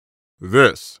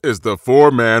This is the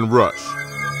Four-Man Rush.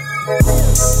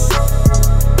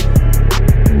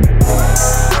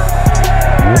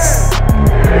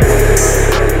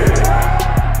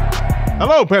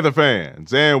 Hello, Panther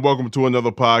fans, and welcome to another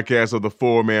podcast of the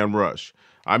Four-Man Rush.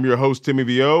 I'm your host, Timmy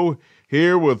V.O.,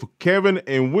 here with Kevin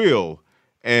and Will,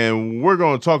 and we're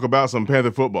going to talk about some Panther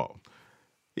football.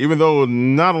 Even though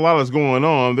not a lot is going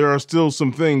on, there are still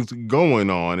some things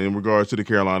going on in regards to the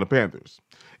Carolina Panthers.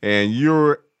 And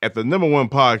you're at the number one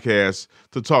podcast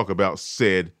to talk about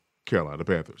said Carolina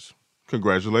Panthers.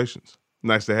 Congratulations.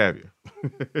 Nice to have you.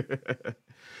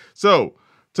 So,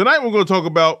 tonight we're going to talk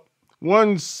about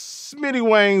one Smitty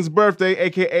Wayne's birthday,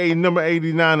 a.k.a. number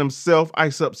 89 himself,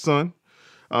 Ice Up Son.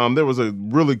 There was a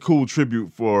really cool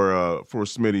tribute for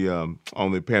Smitty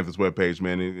on the Panthers webpage,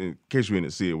 man. In case you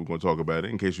didn't see it, we're going to talk about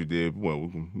it. In case you did, well,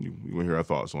 you will hear our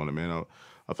thoughts on it, man.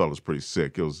 I thought it was pretty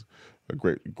sick. It was a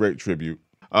great tribute.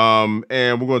 And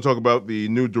we're going to talk about the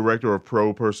new director of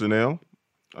pro personnel.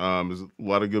 There's a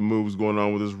lot of good moves going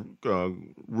on with this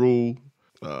rule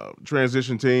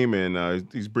transition team, and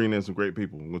he's bringing in some great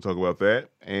people. We're going to talk about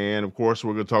that. And, of course,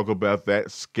 we're going to talk about that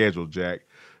schedule, Jack.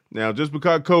 Now, just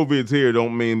because COVID's here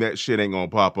don't mean that shit ain't going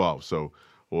to pop off. So,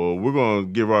 well, we're going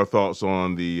to give our thoughts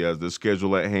on the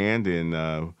schedule at hand and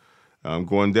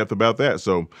go in depth about that.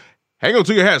 So, hang on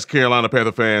to your hats, Carolina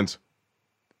Panther fans.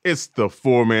 It's the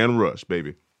Four-Man Rush,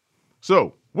 baby.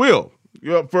 So, Will,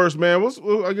 you're up first, man.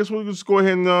 I guess we'll just go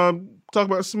ahead and talk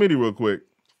about Smitty real quick.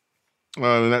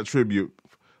 And that tribute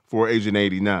for Agent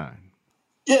 89.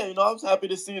 Yeah, I was happy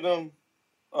to see them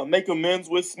make amends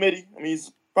with Smitty. I mean,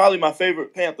 he's probably my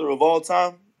favorite Panther of all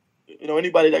time.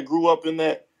 Anybody that grew up in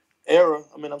that era,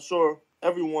 I mean, I'm sure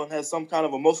everyone has some kind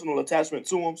of emotional attachment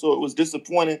to him, so it was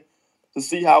disappointing to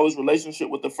see how his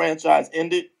relationship with the franchise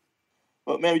ended.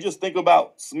 But, man, we just think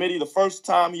about Smitty, the first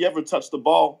time he ever touched the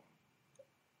ball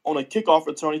on a kickoff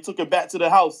return, he took it back to the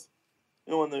house.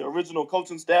 And the original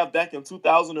coaching staff back in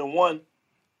 2001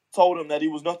 told him that he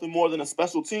was nothing more than a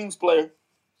special teams player.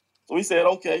 So he said,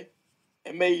 okay,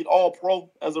 and made All-Pro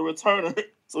as a returner.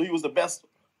 So he was the best,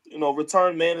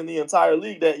 return man in the entire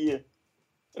league that year.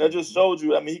 And that just showed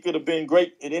you, I mean, he could have been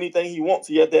great at anything he wants.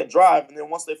 He had that drive. And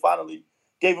then once they finally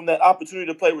gave him that opportunity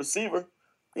to play receiver,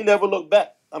 he never looked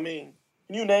back. I mean,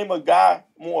 can you name a guy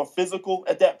more physical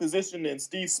at that position than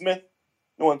Steve Smith?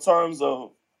 In terms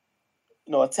of,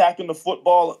 attacking the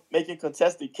football, making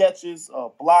contested catches,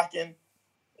 blocking,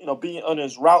 being on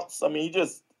his routes. I mean, he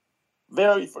just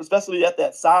especially at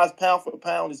that size, pound for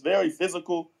pound, is very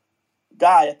physical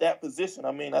guy at that position.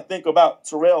 I mean, I think about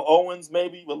Terrell Owens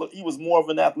maybe, but look, he was more of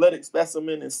an athletic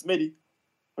specimen than Smitty.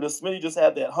 But Smitty just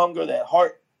had that hunger, that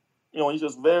heart. He's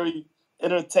just very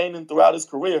entertaining throughout his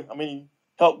career. I mean, he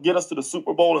helped get us to the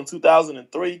Super Bowl in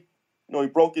 2003. He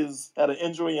had an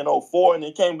injury in 2004, and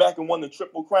he came back and won the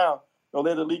Triple Crown.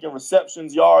 Led the league in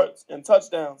receptions, yards, and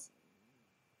touchdowns.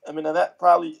 I mean, that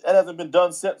hasn't been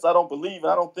done since, I don't believe, and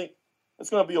I don't think it's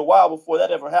going to be a while before that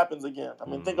ever happens again. I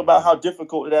mean, think about how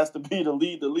difficult it has to be to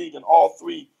lead the league in all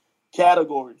three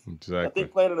categories. Exactly. I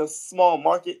think playing in a small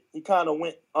market, he kind of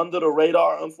went under the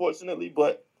radar, unfortunately,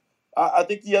 but I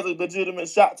think he has a legitimate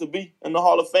shot to be in the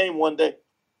Hall of Fame one day.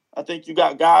 I think you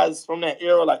got guys from that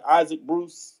era like Isaac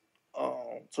Bruce,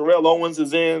 Terrell Owens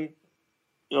is in,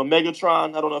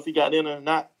 Megatron. I don't know if he got in or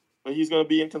not, but he's going to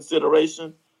be in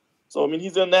consideration. So, I mean,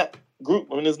 he's in that group.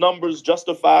 I mean, his numbers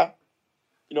justify,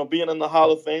 being in the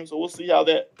Hall of Fame. So we'll see how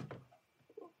that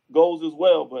goes as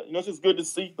well. But, it's just good to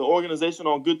see the organization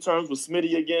on good terms with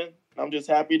Smitty again. I'm just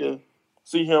happy to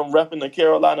see him repping the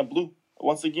Carolina Blue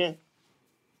once again.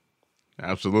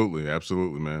 Absolutely,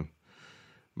 man.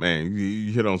 Man,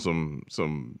 you hit on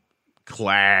some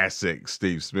classic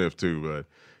Steve Smith too. But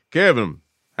Kevin,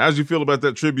 how'd you feel about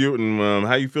that tribute, and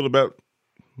how you feel about,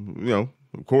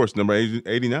 of course, number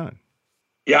 89?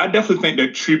 Yeah, I definitely think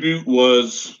that tribute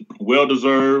was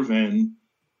well-deserved and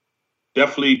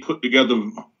definitely put together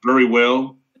very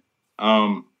well.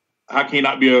 How can you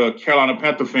not be a Carolina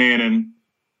Panther fan and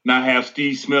not have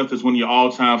Steve Smith as one of your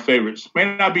all-time favorites?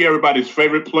 May not be everybody's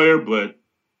favorite player, but,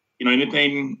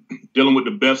 anything dealing with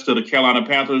the best of the Carolina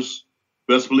Panthers,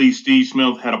 best believe Steve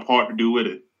Smith had a part to do with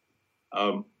it.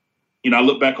 I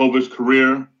look back over his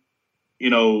career,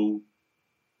 you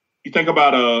think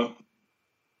about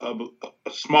a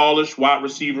smallish wide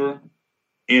receiver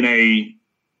in a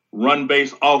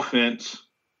run-based offense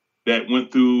that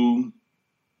went through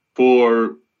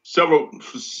for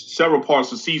several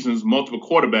parts of seasons, multiple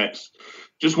quarterbacks.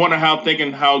 Just wonder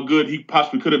how good he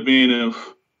possibly could have been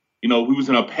if, we was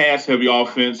in a pass-heavy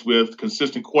offense with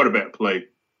consistent quarterback play.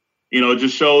 It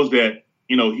just shows that,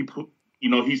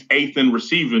 he's eighth in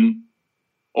receiving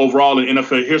overall in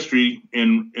NFL history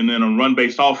in a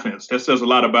run-based offense. That says a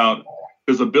lot about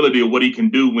his ability of what he can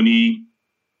do when he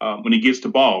gets the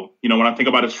ball. You know, when I think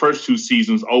about his first two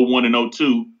seasons, 01 and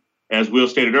 02, as Will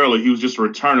stated earlier, he was just a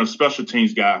return of special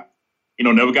teams guy. You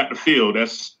know, never got the field.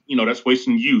 That's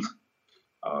wasting youth.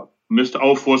 Missed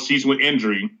the 04 season with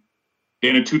injury.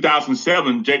 Then in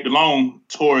 2007, Jake Delhomme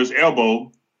tore his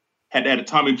elbow, had to have a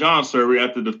Tommy John surgery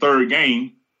after the third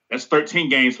game. That's 13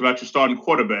 games without your starting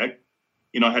quarterback.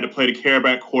 You know, had to play the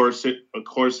Carback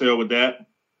carousel with that.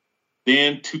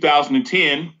 Then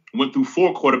 2010, went through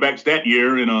 4 quarterbacks that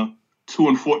year in a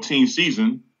 2-14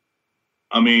 season.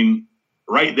 I mean,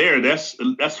 right there, that's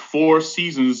 4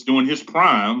 seasons during his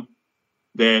prime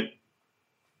that,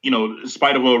 you know, in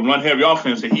spite of a run-heavy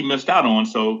offense that he missed out on.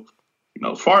 So, you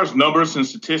know, as far as numbers and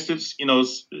statistics, you know,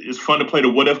 it's fun to play the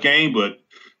what-if game, but,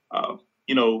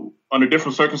 you know, under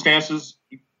different circumstances,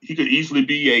 he could easily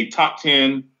be a top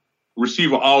 10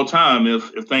 receiver all time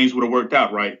if things would have worked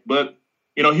out right. But,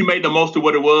 you know, he made the most of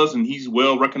what it was, and he's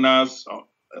well recognized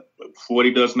for what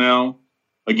he does now.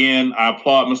 Again, I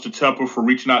applaud Mr. Tepper for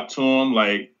reaching out to him.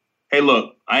 Like, hey,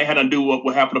 look, I ain't had to do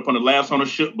what happened upon the last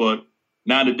ownership, but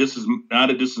now that this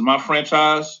is my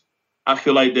franchise, I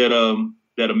feel like that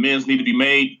amends need to be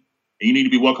made, and you need to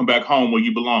be welcome back home where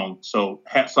you belong. So,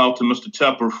 hats off to Mr.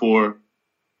 Tepper for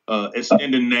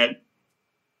extending that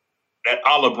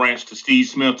olive branch to Steve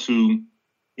Smith to,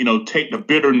 you know, take the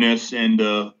bitterness and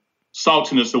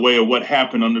saltiness away of what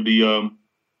happened under the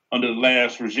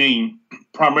last regime,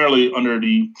 primarily under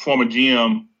the former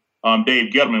GM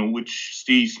Dave Gettleman, which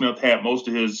Steve Smith had most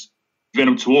of his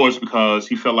venom towards because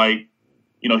he felt like,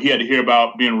 you know, he had to hear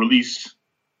about being released,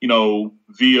 you know,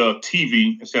 via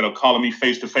TV instead of calling me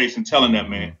face to face and telling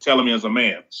me as a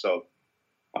man. So,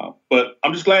 but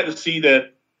I'm just glad to see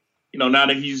that, you know, now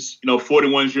that he's, you know,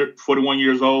 41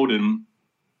 years old and,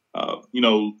 you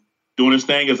know, doing his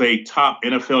thing as a top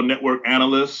NFL network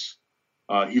analyst.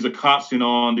 He's a constant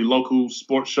on the local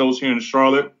sports shows here in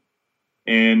Charlotte.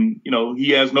 And, you know,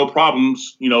 he has no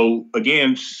problems, you know,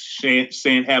 again,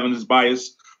 saying having his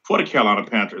bias for the Carolina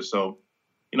Panthers. So,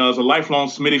 you know, as a lifelong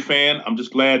Smitty fan, I'm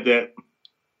just glad that,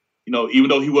 you know, even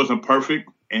though he wasn't perfect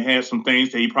and had some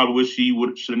things that he probably wish he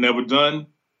should have never done,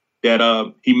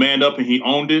 that he manned up and he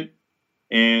owned it.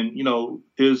 And, you know,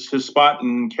 his spot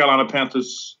in Carolina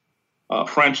Panthers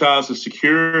franchise is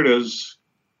secured as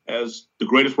the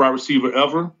greatest wide receiver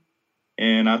ever.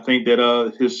 And I think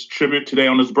that his tribute today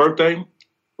on his birthday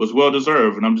was well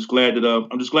deserved. And I'm just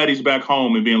glad he's back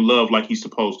home and being loved like he's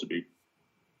supposed to be.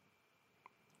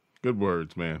 Good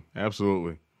words, man.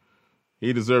 Absolutely.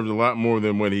 He deserves a lot more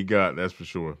than what he got, that's for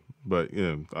sure. But,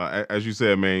 you know, as you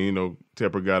said, man, you know,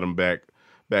 Tepper got him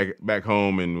back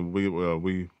home, and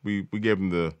we gave him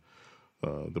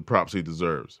the props he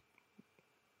deserves.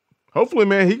 Hopefully,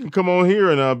 man, he can come on here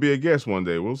and be a guest one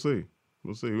day. We'll see.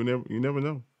 You never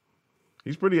know.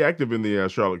 He's pretty active in the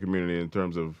Charlotte community in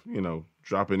terms of, you know,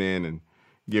 dropping in and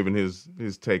giving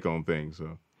his take on things.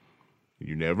 So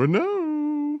you never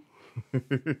know.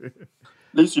 At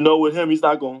least you know with him, he's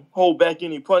not going to hold back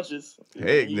any punches.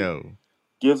 Heck no.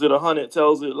 Gives it 100,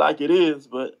 tells it like it is.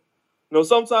 But, you know,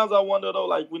 sometimes I wonder, though,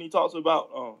 like when he talks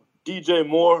about DJ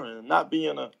Moore and not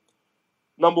being a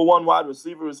number one wide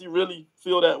receiver, does he really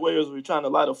feel that way, or is he trying to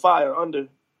light a fire under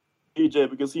DJ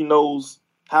because he knows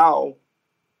how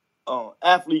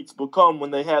athletes become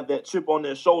when they have that chip on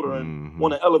their shoulder and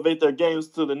want to elevate their games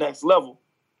to the next level?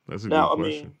 That's a good question. I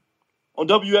mean, on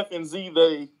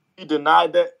WFNZ, he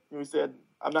denied that. He said,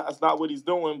 that's not what he's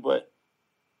doing. But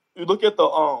you look at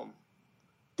the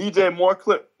DJ Moore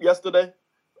clip yesterday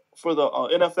for the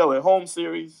NFL at Home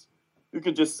series, you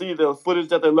could just see the footage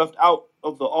that they left out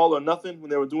of the All or Nothing when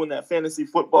they were doing that fantasy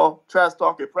football trash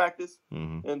talk at practice.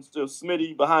 And so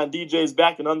Smitty behind DJ's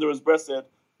back and under his breath said,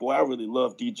 "Boy, I really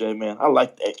love DJ, man. I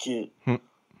like that kid."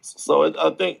 So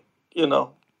I think, you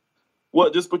know,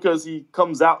 just because he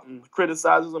comes out and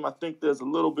criticizes him, I think there's a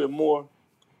little bit more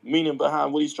meaning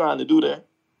behind what he's trying to do there.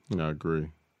 I agree.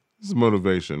 It's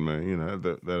motivation, man. You know,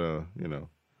 that you know,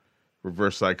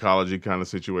 reverse psychology kind of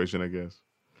situation, I guess.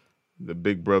 The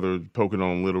big brother poking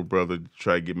on little brother to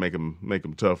try to make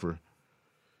him tougher.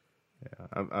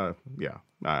 Yeah,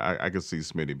 I could see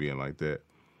Smitty being like that.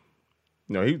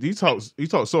 You know, he talks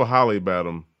so highly about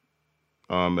him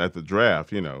at the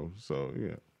draft. You know, so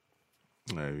yeah.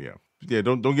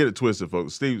 Don't get it twisted,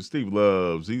 folks. Steve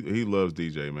loves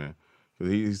DJ, man,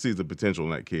 because he sees the potential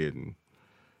in that kid, and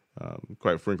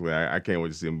quite frankly, I can't wait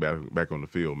to see him back on the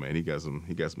field, man. He got some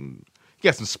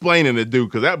splaining to do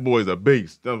because that boy's a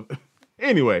beast.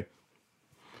 Anyway,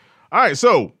 all right.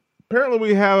 So apparently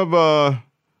we have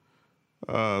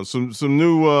Some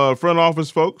new front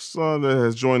office folks that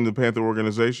has joined the Panther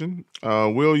organization.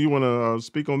 Will, you want to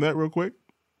speak on that real quick?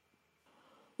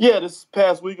 Yeah, this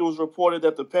past week it was reported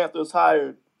that the Panthers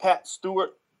hired Pat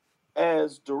Stewart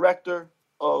as director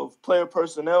of player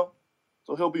personnel.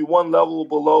 So he'll be one level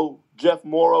below Jeff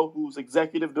Morrow, who's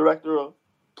executive director of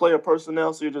player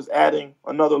personnel. So you're just adding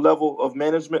another level of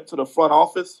management to the front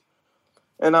office.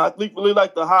 And I really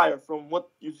like the hire. From what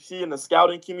you see in the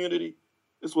scouting community,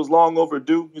 this was long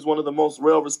overdue. He's one of the most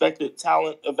well-respected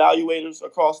talent evaluators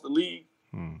across the league.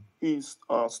 He's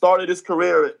started his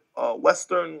career at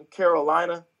Western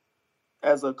Carolina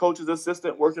as a coach's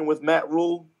assistant working with Matt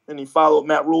Rule, and he followed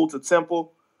Matt Rule to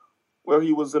Temple, where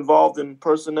he was involved in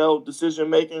personnel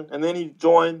decision-making, and then he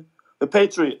joined the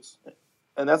Patriots.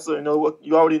 And that's,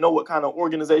 you already know what kind of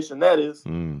organization that is.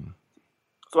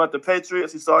 So at the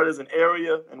Patriots, he started as an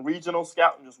area and regional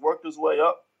scout and just worked his way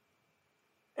up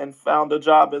and found a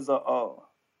job as a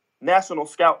national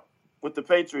scout with the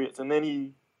Patriots. And then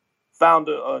he found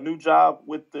a new job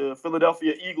with the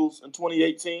Philadelphia Eagles in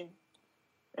 2018.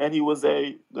 And he was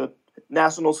the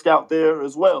national scout there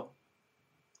as well.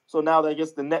 So now I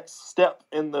guess the next step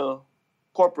in the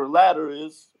corporate ladder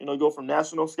is, go from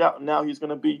national scout, and now he's going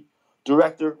to be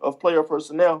director of player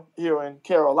personnel here in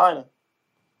Carolina.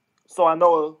 So I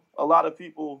know a lot of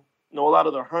people, a lot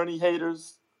of the Hurney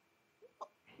haters,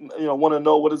 want to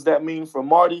know what does that mean for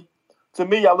Marty. To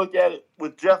me, I look at it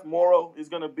with Jeff Morrow is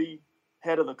going to be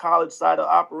head of the college side of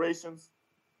operations,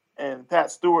 and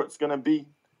Pat Stewart's going to be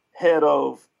head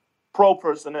of pro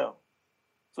personnel.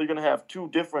 So you're going to have two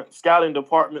different scouting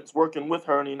departments working with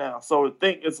Hurney now. So I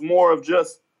think it's more of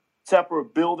just Tepper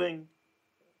building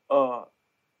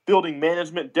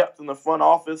management depth in the front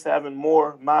office, having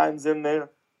more minds in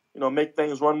there, make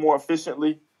things run more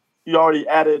efficiently. He already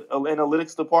added an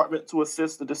analytics department to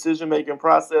assist the decision-making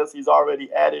process. He's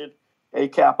already added a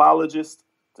capologist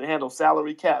to handle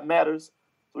salary cap matters.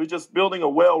 So he's just building a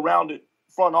well-rounded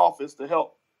front office to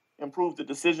help improve the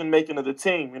decision-making of the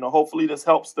team. Hopefully this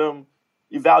helps them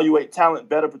evaluate talent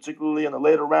better, particularly in the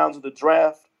later rounds of the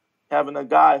draft. Having a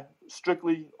guy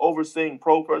strictly overseeing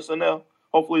pro personnel,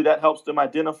 hopefully that helps them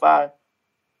identify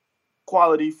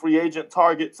quality free agent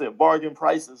targets at bargain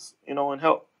prices, and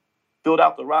help build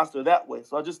out the roster that way.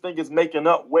 So I just think it's making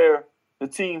up where the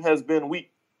team has been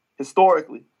weak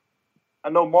historically. I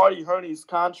know Marty Hurney's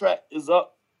contract is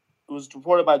up. It was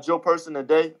reported by Joe Person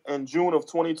today in June of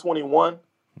 2021.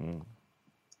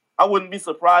 I wouldn't be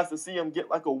surprised to see him get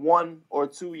like a 1 or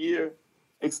 2 year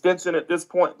extension at this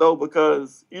point, though,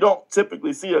 because you don't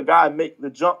typically see a guy make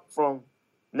the jump from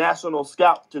national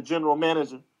scout to general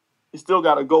manager. You still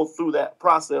got to go through that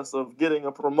process of getting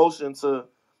a promotion to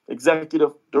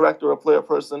executive director of player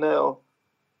personnel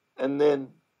and then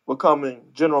becoming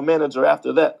general manager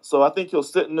after that. So I think he'll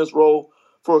sit in this role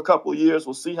for a couple of years.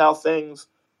 We'll see how things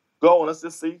go, and let's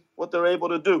just see what they're able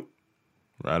to do.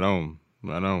 Right on.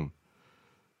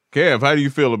 Kev, how do you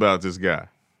feel about this guy?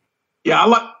 Yeah, I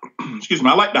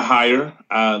like the hire.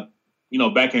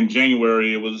 Back in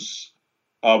January, it was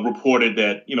reported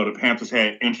that, the Panthers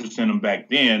had interest in him back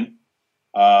then.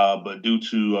 But due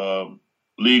to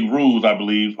league rules, I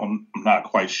believe, I'm not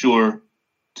quite sure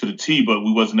to the T, but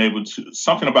we wasn't able to,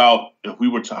 something about if we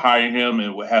were to hire him, it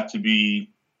would have to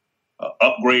be an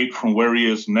upgrade from where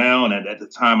he is now. And at the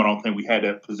time, I don't think we had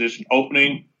that position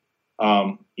opening.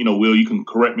 Will, you can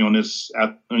correct me on this,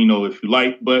 if you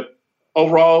like, but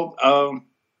overall,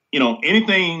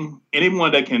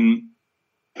 anyone that can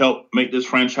help make this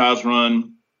franchise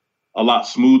run a lot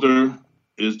smoother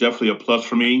is definitely a plus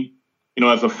for me.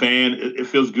 As a fan, it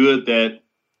feels good that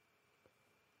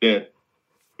Mr.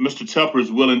 Tepper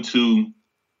is willing to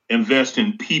invest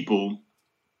in people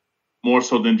more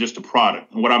so than just a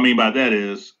product. And what I mean by that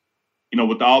is,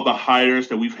 with all the hires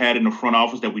that we've had in the front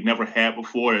office that we never had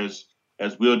before, as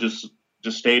Will just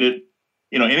stated,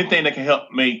 anything that can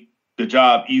help make the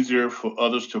job easier for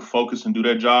others to focus and do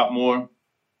their job more,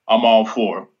 I'm all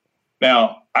for.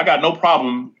 Now, I got no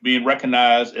problem being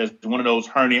recognized as one of those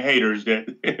Hurney haters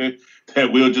that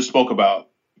that Will just spoke about.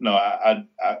 I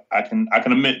can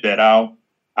admit that. I'll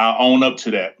own up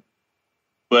to that.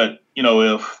 But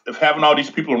if having all these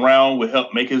people around would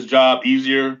help make his job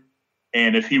easier,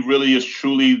 and if he really is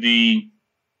truly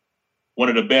one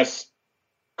of the best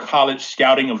college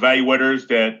scouting evaluators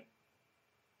that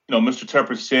Mr.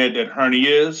 Tepper said that Hurney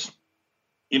is,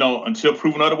 until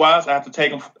proven otherwise, I have to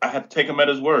take him at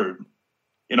his word.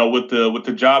 With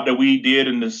the job that we did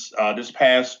in this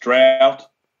past draft,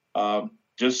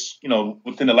 just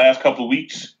within the last couple of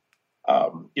weeks,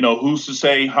 who's to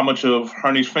say how much of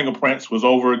Hurney's fingerprints was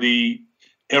over the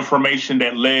information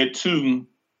that led to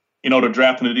the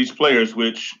drafting of these players,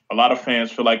 which a lot of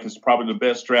fans feel like is probably the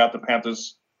best draft the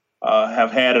Panthers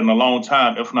have had in a long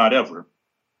time, if not ever.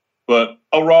 But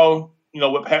overall,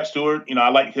 with Pat Stewart, I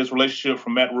like his relationship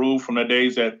from Matt Rule from the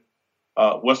days at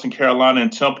Western Carolina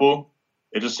and Temple.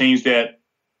 It just seems that,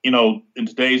 in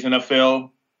today's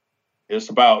NFL, it's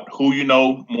about who you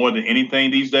know more than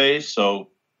anything these days. So,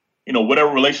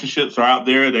 whatever relationships are out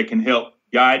there that can help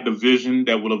guide the vision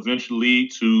that will eventually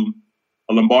lead to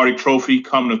a Lombardi Trophy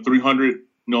coming to 300,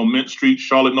 Mint Street,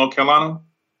 Charlotte, North Carolina,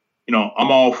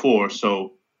 I'm all for.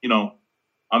 So,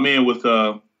 I'm in with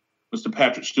Mr.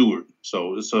 Patrick Stewart.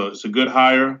 So it's a good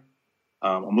hire.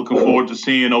 I'm looking forward to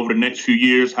seeing over the next few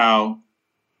years how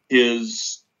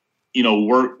his,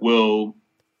 work will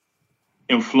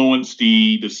influence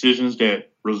the decisions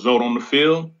that result on the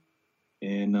field.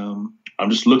 And I'm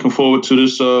just looking forward to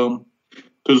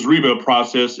this rebuild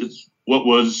process. It's what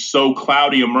was so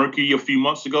cloudy and murky a few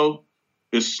months ago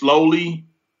is slowly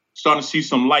starting to see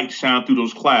some light shine through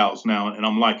those clouds now, and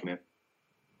I'm liking it.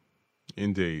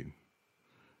 Indeed.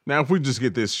 Now, if we just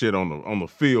get this shit on the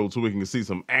field so we can see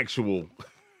some actual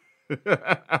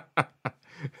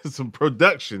some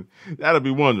production, that'd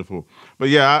be wonderful. But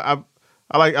yeah,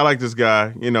 I like this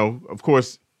guy. Of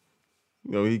course,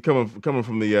 he coming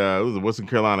from the Western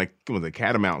Carolina, the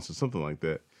Catamounts or something like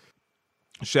that.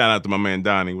 Shout out to my man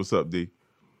Donnie. What's up, D?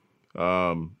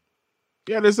 Yeah,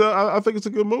 I think it's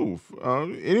a good move.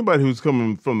 Anybody who's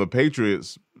coming from the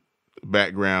Patriots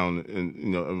background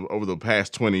and over the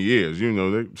past 20 years,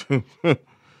 they're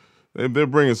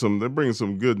bringing some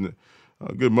good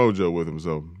mojo with them.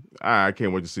 So I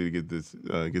can't wait to see get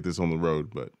this on the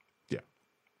road. But yeah,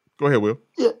 go ahead, Will.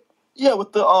 Yeah.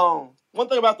 With the one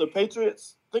thing about the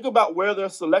Patriots, think about where they're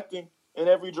selecting in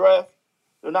every draft.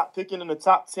 They're not picking in the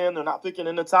top 10. They're not picking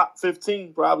in the top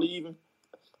 15, probably even.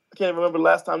 I can't remember the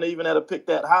last time they even had a pick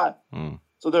that high.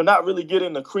 So they're not really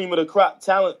getting the cream of the crop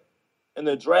talent in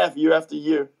the draft year after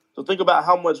year. So think about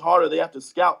how much harder they have to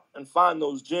scout and find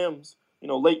those gems,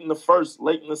 late in the first,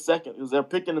 late in the second, because they're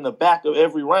picking in the back of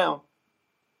every round.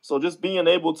 So just being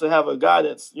able to have a guy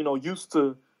that's, used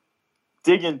to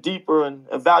digging deeper and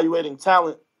evaluating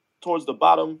talent towards the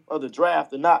bottom of the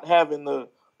draft and not having the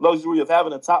luxury of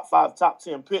having a top 5, top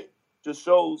 10 pick just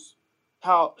shows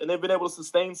how, and they've been able to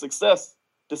sustain success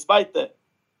despite that.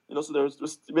 So they're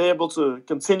just to be able to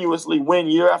continuously win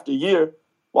year after year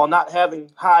while not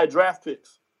having high draft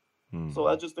picks. So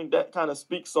I just think that kind of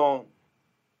speaks on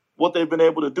what they've been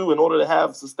able to do. In order to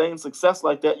have sustained success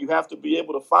like that, you have to be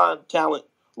able to find talent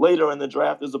later in the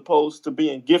draft as opposed to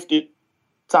being gifted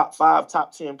top 5,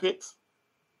 top 10 picks.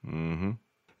 Mm-hmm.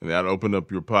 And that'll open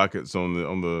up your pockets on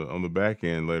the back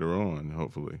end later on,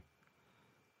 hopefully.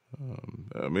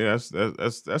 I mean,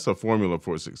 that's a formula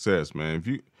for success, man. If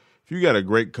you got a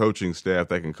great coaching staff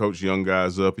that can coach young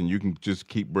guys up, and you can just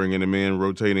keep bringing them in,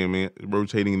 rotating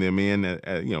them in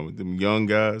at them young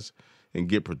guys, and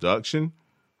get production.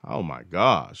 Oh my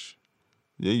gosh,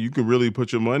 yeah, you can really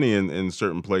put your money in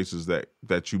certain places that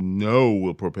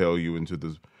will propel you into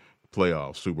the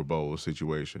playoff Super Bowl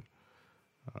situation.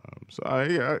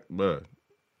 But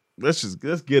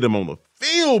let's get him on the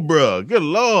field, bro. Good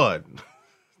Lord.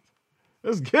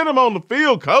 Let's get him on the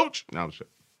field, coach. No, I'm sure.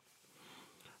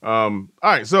 All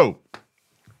right, so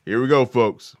here we go,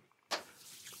 folks.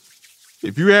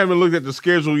 If you haven't looked at the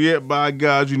schedule yet, by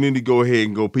God, you need to go ahead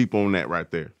and go peep on that right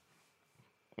there.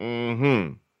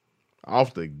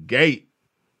 Off the gate.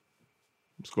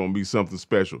 It's going to be something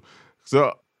special.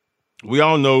 So we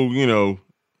all know,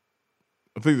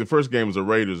 I think the first game was the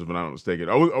Raiders, if I'm not mistaken.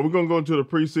 Are we going to go into the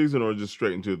preseason or just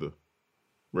straight into the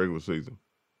regular season?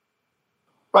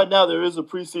 Right now, there is a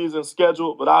preseason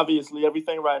schedule, but obviously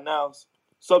everything right now is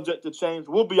subject to change.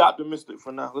 We'll be optimistic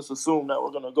for now. Let's assume that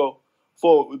we're going to go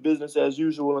forward with business as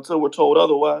usual until we're told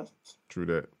otherwise. True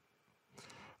that.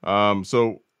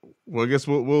 So, well, I guess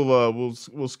we'll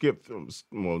skip.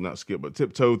 Well, not skip, but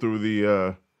tiptoe through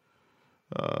the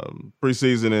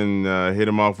preseason and hit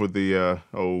them off with the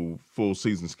full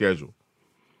season schedule.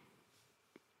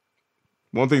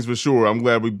 One thing's for sure, I'm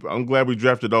glad we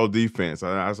drafted all defense.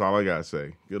 That's all I gotta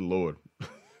say. Good Lord.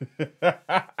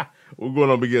 We're going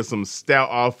to be getting some stout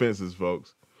offenses,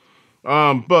 folks.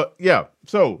 But yeah,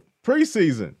 so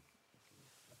preseason,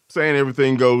 saying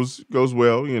everything goes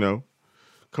well,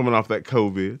 coming off that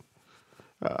COVID.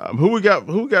 Who we got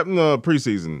in the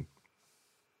preseason?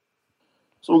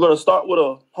 So we're going to start with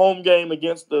a home game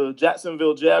against the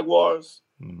Jacksonville Jaguars.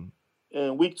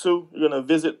 In week 2, you're going to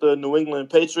visit the New England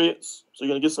Patriots. So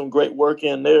you're going to get some great work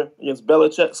in there against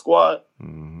Belichick's squad.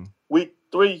 Week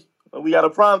 3, we got a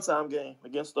primetime game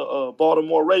against the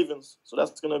Baltimore Ravens. So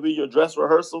that's going to be your dress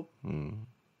rehearsal. And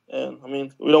And I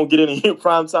mean, we don't get any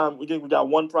prime time. We got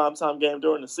one prime time game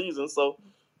during the season, so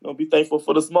be thankful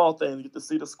for the small things. Get to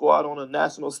see the squad on a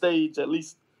national stage at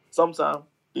least sometime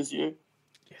this year.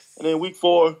 Yes. And then week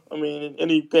 4, I mean,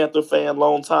 any Panther fan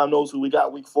long time knows who we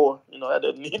got week 4. That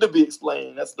doesn't need to be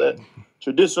explained. That's the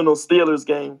traditional Steelers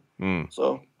game.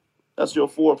 So that's your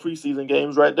 4 preseason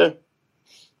games right there.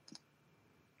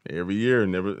 Every year,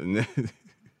 never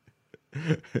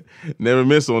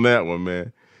miss on that one,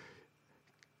 man.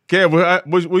 Kev,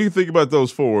 what do you think about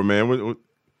those 4, man? What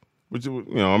I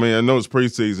mean, I know it's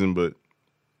preseason, but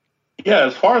yeah,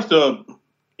 as far as the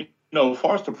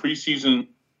preseason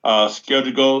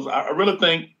schedule goes, I really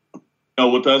think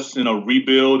with us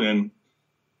rebuild and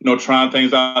trying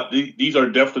things out, these are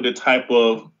definitely the type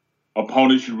of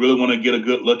opponents you really want to get a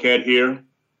good look at here.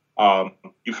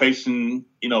 You're facing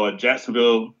a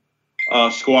Jacksonville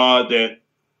squad that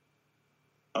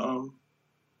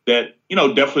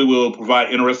definitely will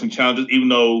provide interesting challenges, even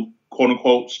though quote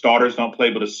unquote starters don't play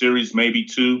but a series, maybe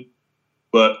 2.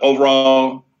 But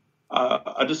overall,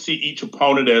 I just see each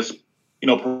opponent as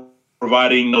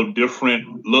providing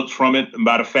different looks from it, and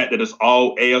by the fact that it's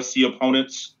all AFC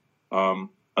opponents, I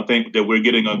think that we're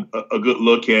getting a good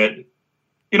look at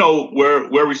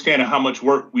where we stand and how much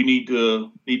work we need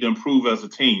to improve as a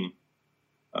team.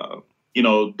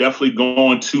 Definitely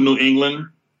going to New England.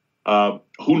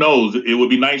 Who knows? It would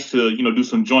be nice to do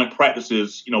some joint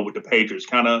practices with the Patriots,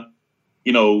 kind of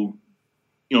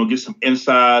get some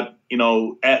inside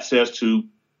access to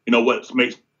what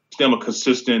makes them a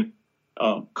consistent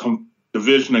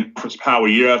division and conference power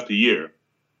year after year.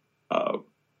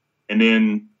 And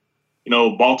then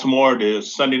Baltimore, the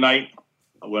Sunday night.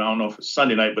 Well, I don't know if it's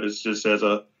Sunday night, but it's just as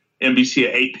a NBC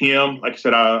at 8 p.m. Like I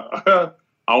said, our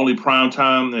only prime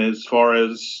time as far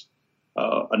as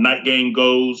a night game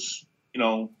goes,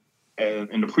 in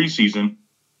the preseason.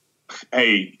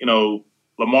 Hey,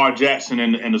 Lamar Jackson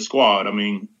and the squad. I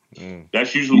mean,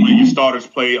 that's usually when your starters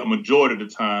play a majority of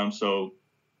the time. So,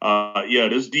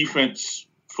 this defense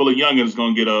full of youngins is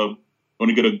going to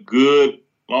get a good,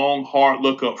 long, hard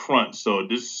look up front. So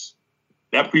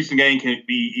that preseason game can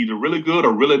be either really good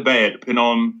or really bad, depending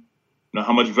on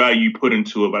how much value you put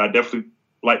into it. But I definitely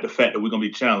like the fact that we're going to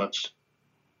be challenged.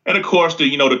 And of course,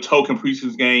 the token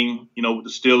preseason game, with the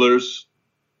Steelers,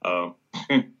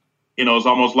 it's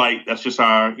almost like that's just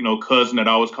our, cousin that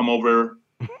always come over,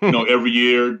 every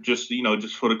year, just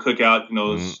for the cookout.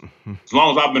 As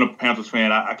long as I've been a Panthers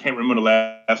fan, I can't remember the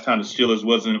last time the Steelers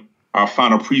wasn't our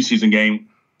final preseason game.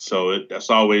 So that's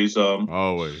always,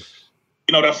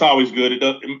 that's always good.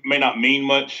 It may not mean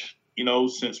much,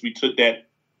 since we took that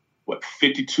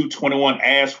 52-21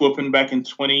 ass whooping back in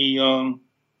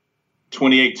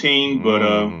 2018, but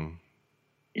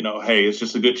hey, it's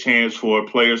just a good chance for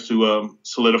players to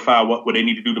solidify what they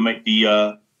need to do to make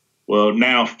the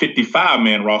now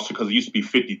 55-man roster, because it used to be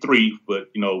 53, but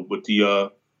with the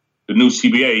new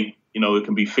CBA, it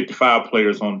can be 55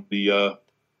 players on the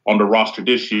roster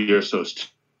this year, so it's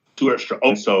 2 extra.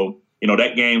 So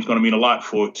that game's going to mean a lot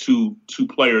for two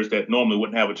players that normally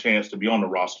wouldn't have a chance to be on the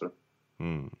roster.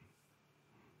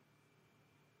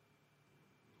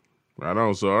 Right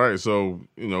on. So, all right. So,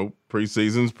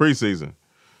 preseason's preseason.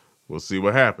 We'll see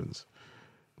what happens.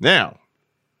 Now,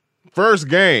 first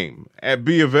game at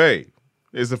B of A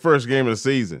is the first game of the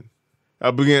season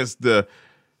up against the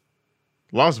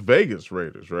Las Vegas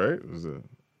Raiders, right? Is it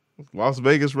Las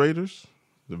Vegas Raiders?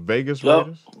 The Vegas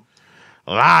Raiders?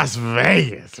 Las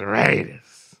Vegas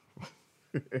Raiders.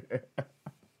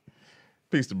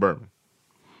 Peace to Berman.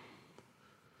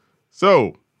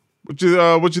 So, what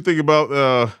you think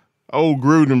about old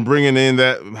Gruden bringing in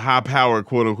that high-powered,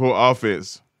 quote-unquote,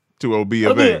 offense to OB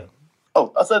of A?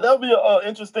 I said that would be an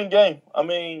interesting game. I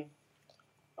mean,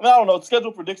 I don't know.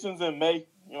 Schedule predictions in May.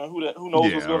 Who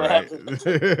knows what's going to happen?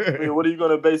 I mean, what are you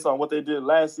going to base on what they did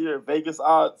last year? Vegas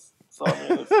odds. So, I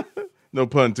mean, it's no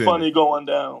pun intended. Funny going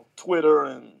down Twitter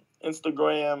and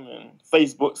Instagram and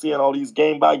Facebook, seeing all these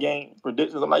game-by-game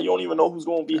predictions. I'm like, you don't even know who's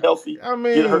going to be healthy. I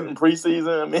mean, get hurt in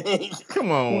preseason. I mean, come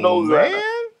on, who knows, man. Right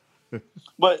now?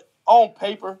 But on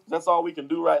paper, that's all we can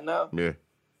do right now. Yeah.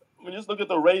 I mean, just look at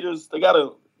the Raiders. They got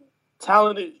a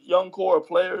talented young core of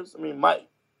players. I mean, Mike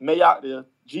Mayock, the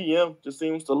GM, just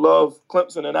seems to love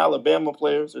Clemson and Alabama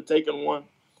players. They're taking one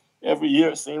every year,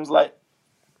 it seems like.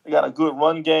 They got a good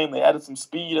run game. They added some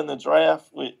speed in the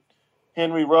draft with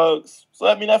Henry Ruggs. So,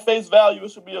 I mean, at face value,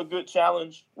 it should be a good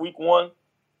challenge week 1.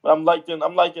 But I'm liking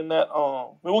that.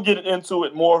 We'll get into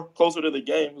it more closer to the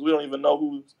game, because we don't even know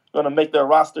who's going to make their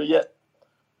roster yet.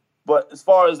 But as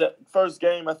far as that first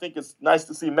game, I think it's nice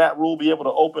to see Matt Rule be able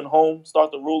to open home,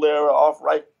 start the Rule era off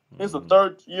right. It's the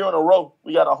third year in a row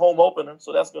we got a home opener,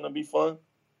 so that's going to be fun.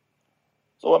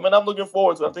 So, I mean, I'm looking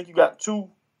forward to it. I think you got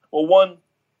one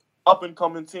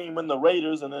up-and-coming team in the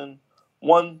Raiders, and then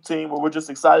one team where we're just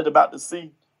excited about to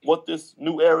see what this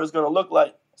new era is going to look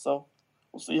like. So,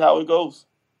 we'll see how it goes.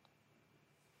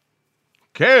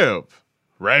 Kev,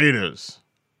 Raiders,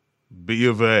 B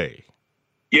of A.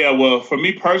 Yeah, well, for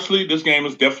me personally, this game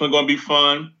is definitely going to be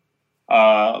fun.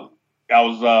 I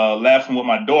was laughing with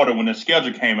my daughter when the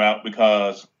schedule came out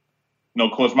because,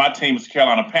 of course, my team is the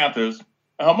Carolina Panthers,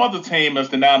 and her mother's team is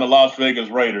the Las Vegas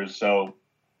Raiders. So,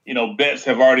 bets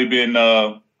have already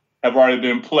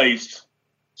been placed.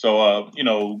 So,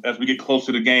 as we get close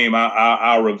to the game,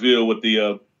 I'll reveal what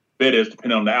the bet is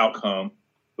depending on the outcome.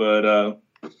 But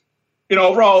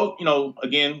overall,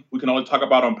 again, we can only talk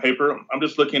about on paper. I'm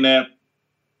just looking at,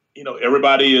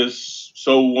 everybody is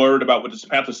so worried about what this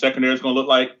Panther secondary is going to look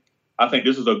like. I think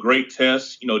this is a great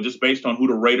test, just based on who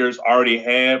the Raiders already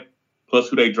have, plus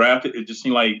who they drafted. It just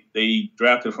seemed like they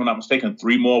drafted, if I'm not mistaken,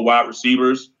 3 more wide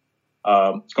receivers.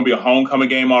 It's going to be a homecoming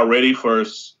game already for, a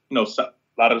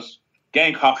lot of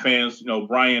Gamecock fans.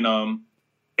 Brian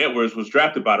Edwards was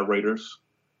drafted by the Raiders.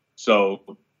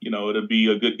 So, it'll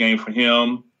be a good game for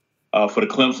him. For the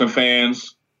Clemson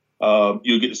fans,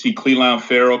 you'll get to see Cleveland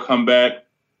Farrell come back.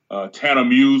 Tanner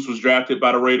Muse was drafted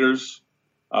by the Raiders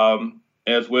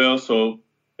as well. So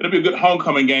it'll be a good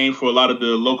homecoming game for a lot of the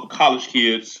local college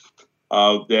kids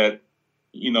that,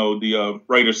 the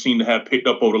Raiders seem to have picked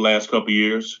up over the last couple of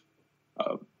years.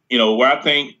 Where I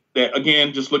think that,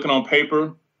 again, just looking on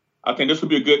paper, I think this will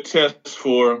be a good test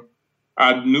for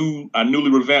our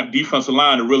newly revamped defensive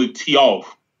line to really tee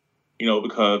off,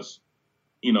 because,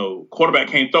 quarterback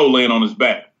can't throw laying on his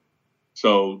back.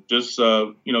 So just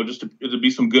it'll be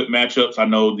some good matchups. I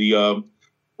know the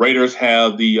Raiders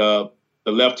have the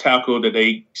left tackle that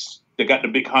they got the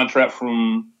big contract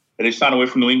from, that they signed away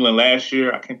from New England last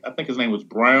year. I think his name was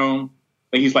Brown. I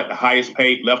think he's like the highest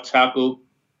paid left tackle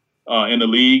in the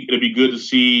league. It'll be good to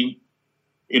see,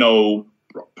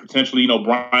 potentially,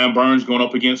 Brian Burns going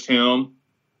up against him.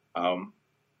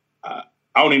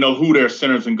 I don't even know who their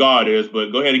centers and guard is,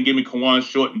 but go ahead and give me Kawan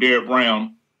Short and Derek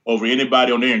Brown over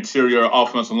anybody on their interior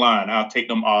offensive line. I'll take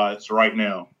them odds right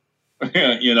now.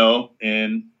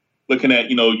 And looking at,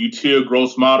 Util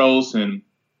Gross Models and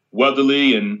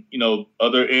Weatherly and,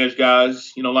 other edge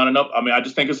guys, lining up. I mean, I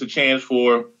just think it's a chance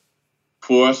for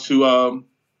us to,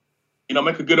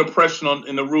 make a good impression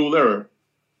in the rule era.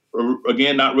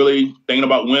 Again, not really thinking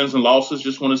about wins and losses.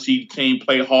 Just want to see the team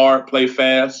play hard, play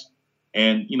fast,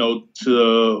 and,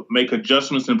 to make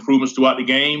adjustments and improvements throughout the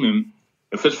game. And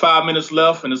if it's 5 minutes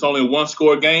left and it's only a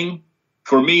 1-score game,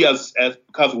 for me, as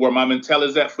because of where my mentality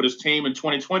is at for this team in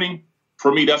 2020,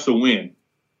 for me, that's a win.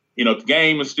 The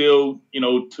game is still,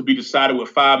 to be decided with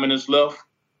 5 minutes left,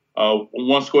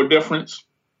 1-score difference.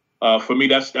 For me,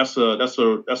 that's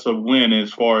a win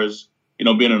as far as,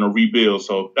 being in a rebuild.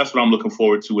 So that's what I'm looking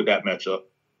forward to with that matchup.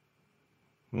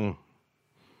 I'm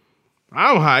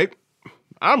hyped.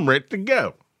 I'm ready to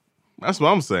go. That's what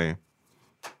I'm saying.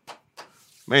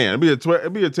 Man,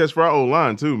 it'd be a test for our old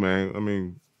line too, man. I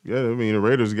mean, the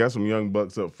Raiders got some young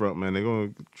bucks up front, man. They're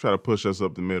gonna try to push us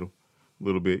up the middle a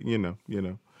little bit,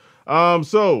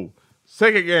 So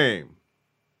second game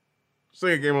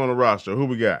on the roster. Who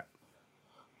we got?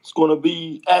 It's going to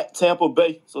be at Tampa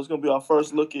Bay, so it's going to be our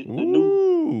first look at the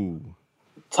new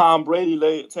Tom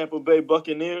Brady-led Tampa Bay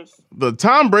Buccaneers. The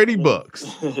Tom Brady Bucks.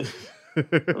 I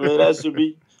mean, that should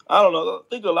be. I don't know. I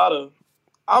think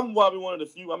I'm probably one of the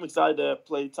few. I'm excited to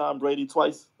play Tom Brady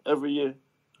twice every year.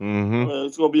 Mm-hmm.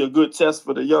 It's going to be a good test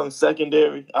for the young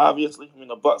secondary, obviously. I mean,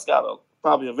 the Bucs got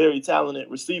probably a very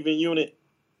talented receiving unit.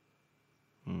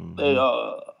 Mm-hmm. They,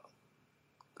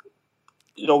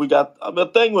 we got the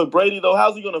thing with Brady, though.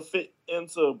 How's he going to fit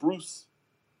into Bruce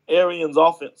Arians'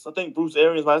 offense? I think Bruce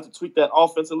Arians might have to tweak that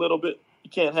offense a little bit. You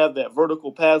can't have that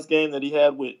vertical pass game that he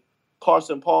had with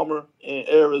Carson Palmer in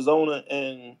Arizona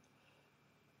and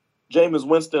Jameis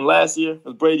Winston last year.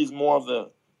 Because Brady's more of the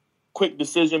quick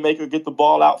decision maker, get the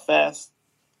ball out fast,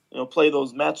 play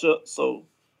those matchups. So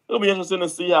it'll be interesting to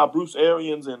see how Bruce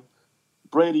Arians and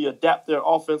Brady adapt their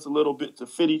offense a little bit to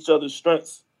fit each other's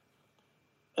strengths.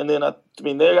 And then,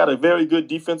 they got a very good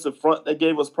defensive front that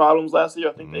gave us problems last year.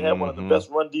 I think they had one of the best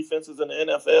run defenses in the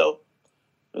NFL.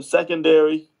 The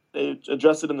secondary, they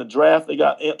addressed it in the draft. They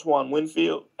got Antoine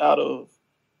Winfield out of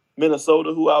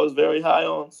Minnesota, who I was very high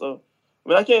on. So,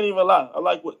 I can't even lie. I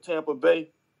like what Tampa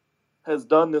Bay has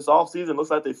done this offseason.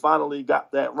 Looks like they finally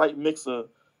got that right mix of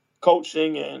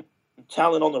coaching and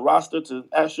talent on the roster to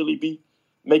actually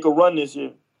make a run this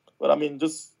year. But,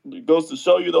 just it goes to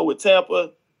show you, though, with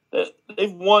Tampa,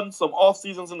 they've won some off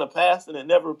seasons in the past, and it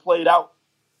never played out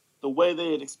the way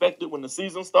they had expected when the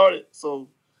season started. So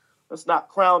let's not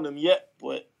crown them yet,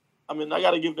 but I mean, I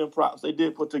got to give them props. They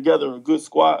did put together a good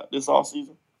squad this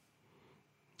offseason.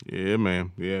 Yeah,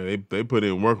 man. Yeah, they put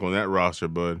in work on that roster,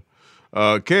 bud.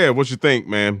 Kev, what you think,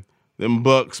 man? Them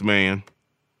Bucks, man.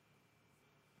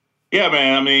 Yeah,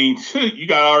 man. I mean, you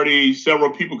got already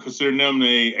several people considering them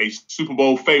a Super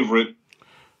Bowl favorite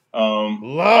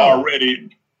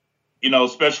already. You know,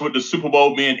 especially with the Super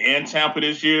Bowl being in Tampa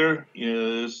this year.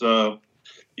 The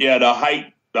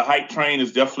hype train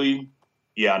is definitely.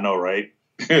 Yeah, I know, right?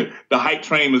 The hype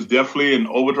train is definitely an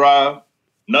overdrive.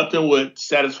 Nothing would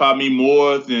satisfy me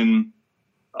more than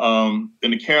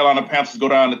the Carolina Panthers go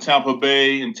down to Tampa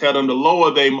Bay and tell them to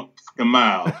lower their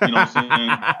miles. You know what I'm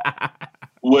saying?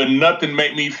 Would nothing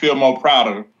make me feel more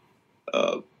prouder,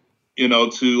 to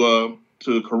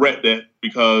correct that,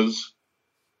 because,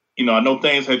 I know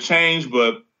things have changed,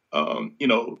 but,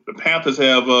 the Panthers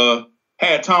have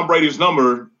had Tom Brady's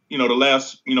number, the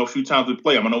last, few times we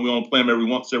play him. I know we only play him every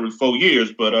 4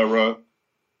 years, but, we're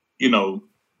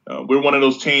one of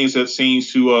those teams that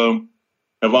seems to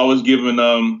have always given,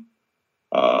 the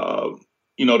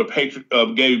Patriots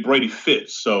gave Brady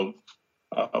fits. So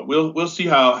we'll see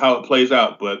how it plays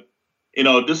out. But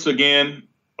this again,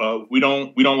 we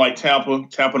don't like Tampa.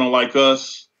 Tampa don't like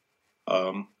us.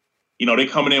 They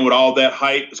coming in with all that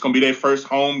hype. It's going to be their first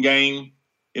home game.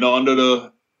 Under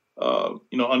the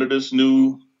under this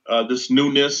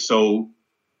newness. So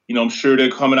I'm sure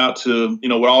they're coming out to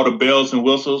with all the bells and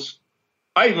whistles.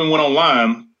 I even went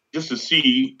online just to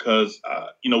see, because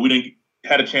we didn't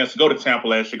had a chance to go to Tampa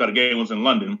last year because the game was in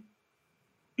London.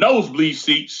 Nosebleed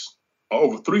seats are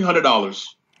over $300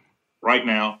 right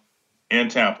now in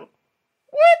Tampa.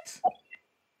 What?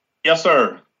 Yes,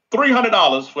 sir.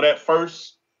 $300 for that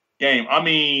first game. I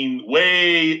mean,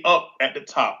 way up at the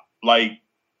top. Like,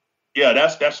 yeah,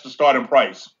 that's the starting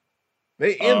price.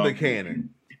 They in the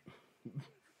cannon.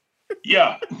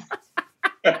 Yeah.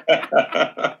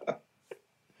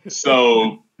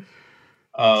 So,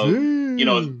 I'm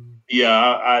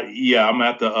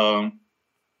at the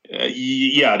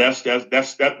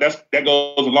that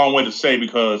goes a long way to say,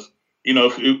 because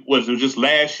if it was just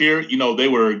last year, they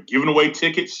were giving away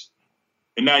tickets,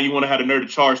 and now you want to have the nerve to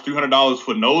charge $300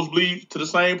 for nosebleed to the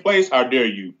same place? How dare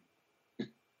you?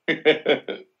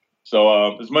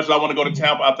 So as much as I want to go to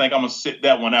Tampa, I think I'm gonna sit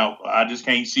that one out. I just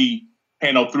can't see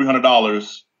paying no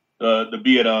 $300 to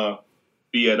be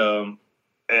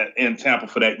in Tampa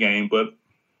for that game. But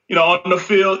on the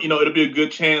field, it'll be a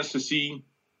good chance to see.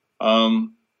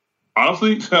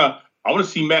 Honestly, I want to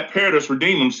see Matt Paradis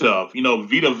redeem himself.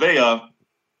 Vita Vea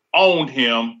owned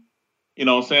him.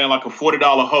 Saying like a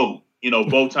 $40 hoe.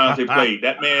 Both times they played.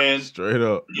 That man straight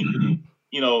up.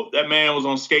 That man was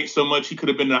on skates so much he could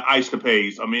have been in the ice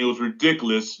capades. I mean, it was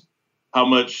ridiculous how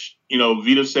much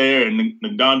Vita Vea and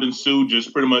Ndamukong Suh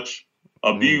just pretty much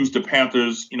abused the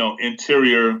Panthers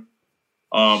interior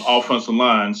offensive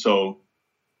line. So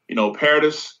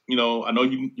Paradis, I know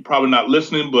you're probably not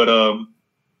listening, but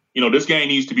this game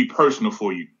needs to be personal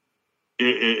for you.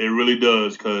 It really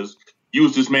does, because you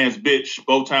was this man's bitch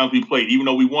both times we played, even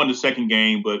though we won the second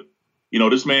game. But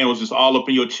this man was just all up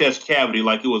in your chest cavity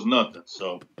like it was nothing.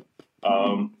 So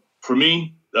for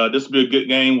me, this will be a good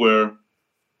game where,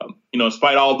 in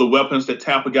spite of all the weapons that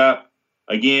Tampa got,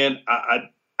 again, I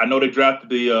know they drafted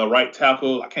the right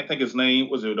tackle. I can't think his name.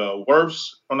 Was it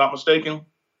Worse, if I'm not mistaken?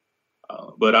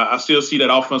 But I still see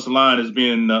that offensive line as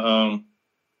being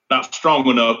not strong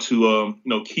enough to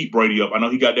keep Brady up. I know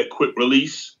he got that quick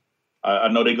release. I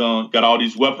know they got all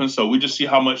these weapons. So we just see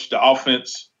how much the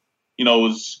offense,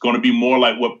 is going to be more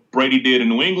like what Brady did in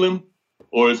New England,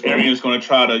 or is Arians going to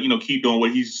try to keep doing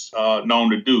what he's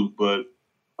known to do. But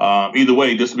either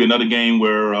way, this will be another game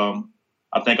where I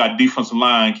think our defensive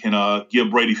line can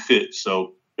give Brady fit.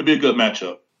 So it'll be a good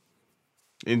matchup.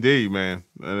 Indeed, man.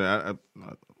 And I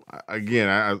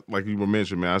like you were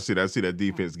mentioning, man, I see that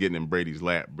defense getting in Brady's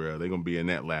lap, bro. They're gonna be in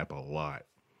that lap a lot.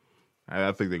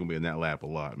 I think they're gonna be in that lap a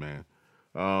lot, man.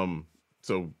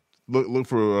 So look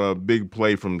for a big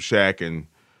play from Shaq and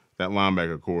that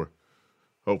linebacker core,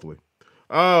 hopefully.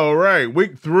 All right,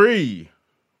 week 3.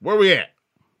 Where we at?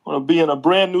 Gonna be in a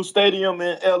brand new stadium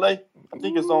in LA. I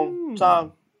think it's on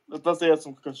time. Unless they had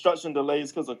some construction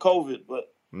delays because of COVID,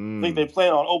 but I think they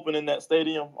plan on opening that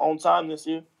stadium on time this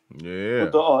year. Yeah.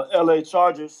 With the LA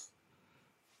Chargers.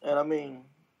 And I mean,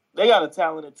 they got a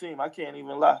talented team. I can't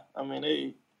even lie. I mean,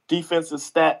 they defense is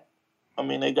stacked. I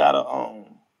mean, they got a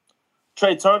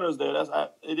Trey Turner's there.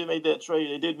 They did make that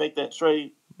trade. They did make that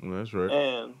trade. That's right.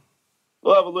 And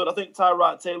They'll have a little. I think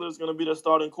Tyrod Taylor is going to be their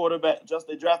starting quarterback.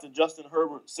 They drafted Justin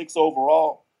Herbert 6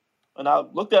 overall, and I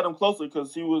looked at him closely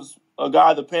because he was a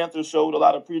guy the Panthers showed a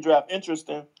lot of pre-draft interest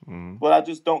in. Mm-hmm. But I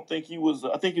just don't think he was.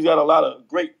 I think he's got a lot of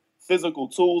great physical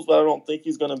tools, but I don't think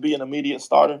he's going to be an immediate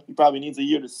starter. He probably needs a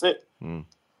year to sit. Mm.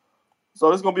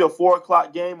 So it's going to be a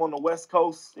 4:00 game on the West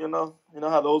Coast. You know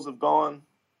how those have gone.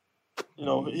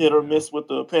 Hit or miss with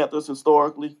the Panthers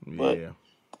historically. But Yeah.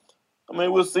 I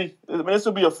mean, we'll see. I mean, this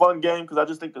will be a fun game because I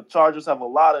just think the Chargers have a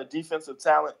lot of defensive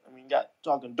talent. I mean, you got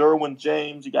talking Derwin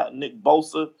James, you got Nick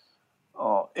Bosa,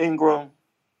 Ingram.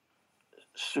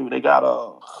 Shoot, they got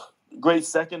a great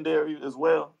secondary as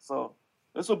well. So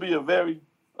this will be a very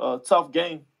tough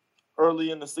game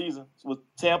early in the season with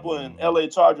Tampa and LA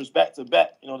Chargers back to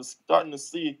back. Starting to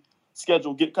see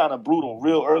schedule get kind of brutal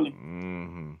real early.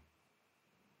 Mm-hmm.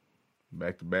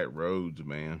 Back to back roads,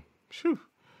 man. Phew.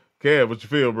 Kev, what you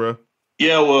feel, bro?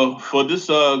 Yeah, well, for this,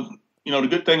 the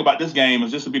good thing about this game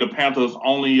is this will be the Panthers'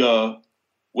 only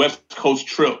West Coast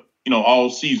trip, all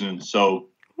season. So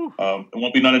it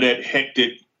won't be none of that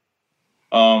hectic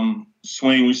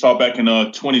swing we saw back in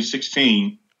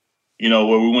 2016,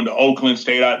 where we went to Oakland,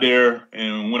 stayed out there,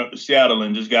 and went up to Seattle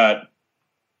and just got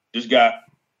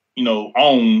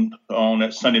owned on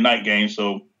that Sunday night game.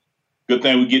 So good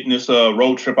thing we're getting this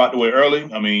road trip out the way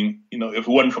early. I mean, if it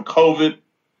wasn't for COVID,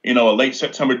 a late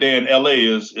September day in LA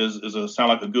is sound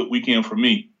like a good weekend for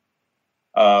me.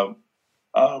 But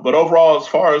overall, as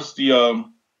far as this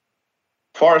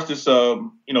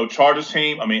Chargers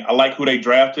team, I mean, I like who they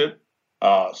drafted.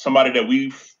 Somebody that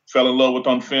we fell in love with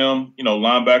on film,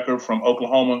 linebacker from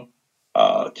Oklahoma,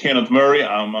 Kenneth Murray.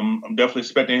 I'm definitely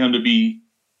expecting him to be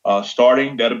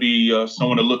starting. That'll be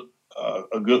someone to look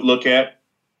a good look at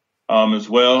as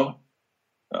well.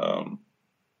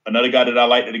 Another guy that I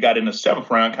like that he got in the 7th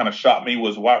round kind of shocked me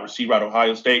was wide receiver at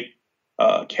Ohio State,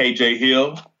 KJ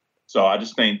Hill. So I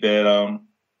just think that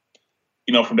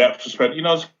from that perspective,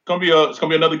 it's gonna be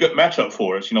another good matchup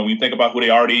for us. When you think about who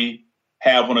they already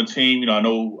have on a team, I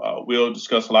know we'll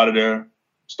discuss a lot of their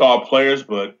star players,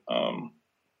 but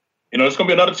it's gonna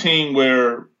be another team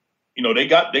where they're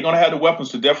gonna have the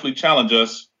weapons to definitely challenge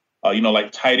us.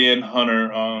 Like tight end Hunter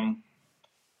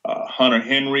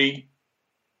Henry.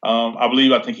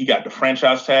 I think he got the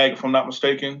franchise tag, if I'm not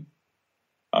mistaken.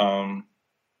 Let's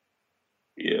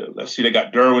see. They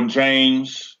got Derwin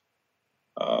James.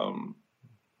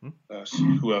 Let's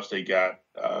see who else they got.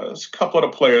 There's a couple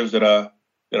of the players that I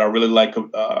really like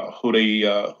who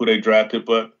they drafted.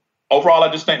 But overall, I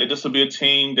just think that this will be a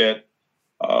team that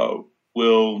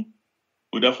will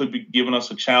definitely be giving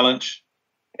us a challenge,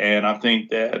 and I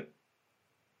think that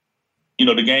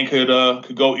the game could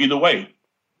go either way.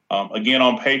 Again,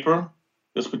 on paper,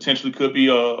 this potentially could be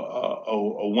a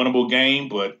winnable game,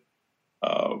 but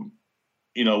it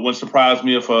wouldn't surprise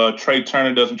me if Trey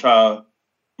Turner doesn't try,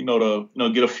 to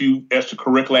get a few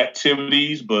extracurricular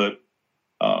activities. But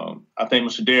I think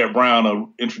Mr. Derek Brown will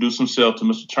introduce himself to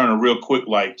Mr. Turner real quick,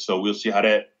 so we'll see how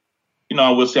that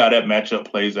matchup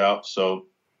plays out. So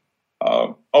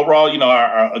overall,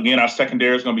 our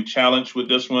secondary is going to be challenged with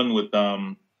this one with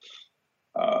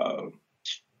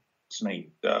what's his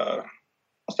name?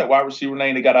 What's that wide receiver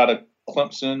name they got out of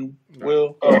Clemson?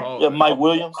 Will? Mike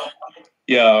Williams.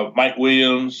 Yeah, Mike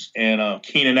Williams and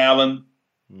Keenan Allen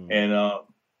and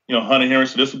Hunter Henry.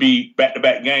 So this will be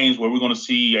back-to-back games where we're going to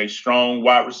see a strong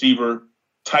wide receiver,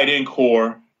 tight end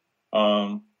core.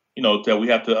 That we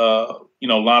have to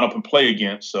line up and play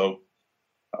against. So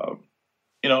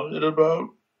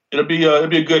it'll be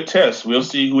a good test. We'll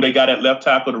see who they got at left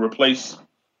tackle to replace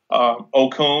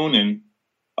Okun, and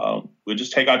we'll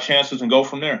just take our chances and go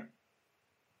from there.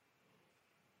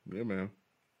 Yeah, man.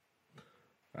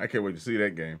 I can't wait to see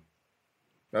that game.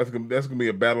 That's gonna be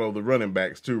a battle of the running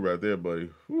backs too, right there, buddy.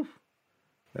 Whew.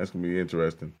 That's gonna be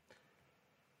interesting.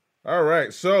 All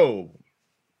right, so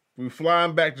we're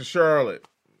flying back to Charlotte.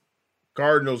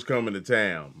 Cardinals coming to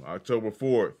town October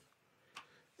 4th.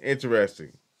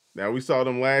 Interesting. Now we saw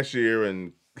them last year,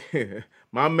 and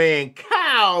my man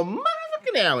Kyle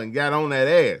motherfucking Allen got on that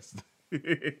ass.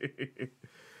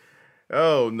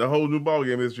 Oh, the whole new ball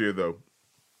game this year, though.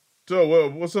 So,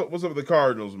 what's up with the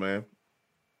Cardinals, man?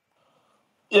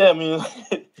 Yeah, I mean,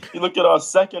 you look at our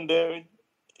secondary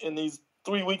in these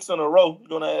 3 weeks in a row.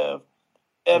 You're gonna have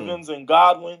Evans and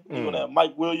Godwin. You're gonna have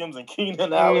Mike Williams and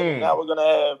Keenan Allen. And now we're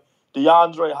gonna have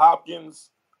DeAndre Hopkins,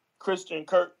 Christian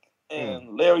Kirk,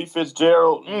 and Larry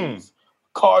Fitzgerald. And these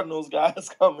Cardinals guys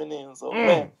coming in. So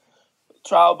man,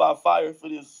 trial by fire for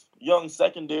this young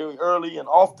secondary early and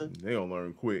often. They gonna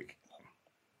learn quick.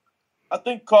 I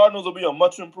think Cardinals will be a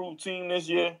much improved team this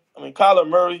year. I mean, Kyler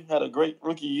Murray had a great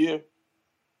rookie year.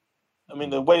 I mean,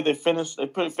 the way they finished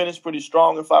pretty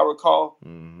strong, if I recall.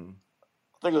 Mm-hmm.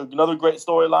 I think another great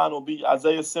storyline will be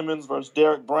Isaiah Simmons versus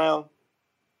Derek Brown.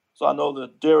 So I know the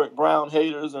Derek Brown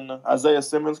haters and the Isaiah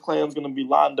Simmons clan's going to be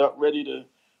lined up ready to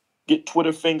get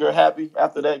Twitter finger happy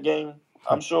after that game,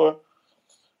 I'm sure.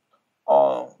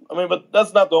 I mean, but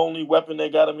that's not the only weapon they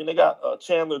got. I mean, they got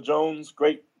Chandler Jones,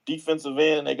 great defensive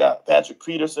end. They got Patrick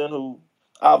Peterson, who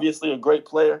obviously a great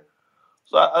player.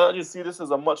 So I just see this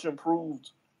as a much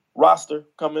improved roster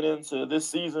coming into this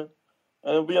season.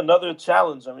 And it'll be another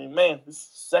challenge. I mean, man, this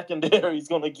secondary is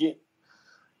going to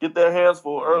get their hands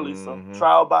full early. Mm-hmm. So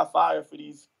trial by fire for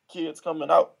these kids coming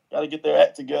out. Got to get their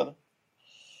act together.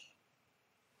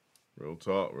 Real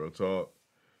talk.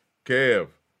 Kev,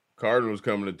 Cardinals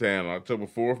coming to town October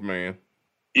 4th, man.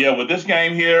 Yeah, with this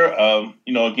game here,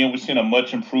 again, we're seeing a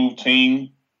much improved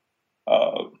team.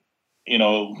 A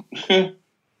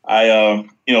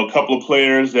couple of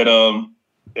players that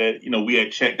we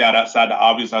had checked out outside the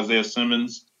obvious, Isaiah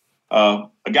Simmons. A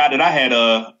guy that I had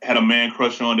a man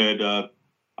crush on that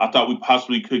I thought we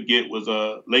possibly could get was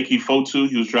Lakey Fotu.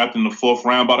 He was drafted in the 4th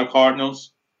round by the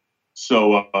Cardinals.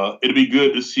 So it'll be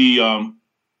good to see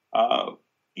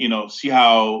see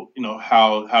how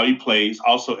he plays.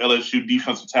 Also, LSU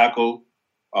defensive tackle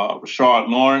Rashard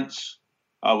Lawrence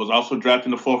was also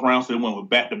drafted in the 4th round. So they went with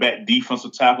back-to-back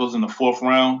defensive tackles in the 4th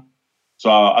round. So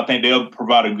I think they'll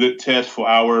provide a good test for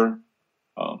our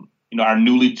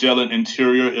newly gelling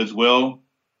interior as well.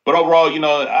 But overall,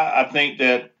 I think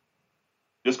that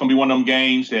it's going to be one of them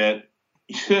games that,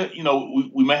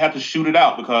 we may have to shoot it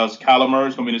out because Kyler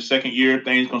Murray's going to be in his 2nd year.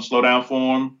 Things going to slow down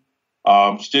for him.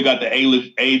 Still got the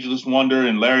ageless wonder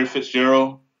and Larry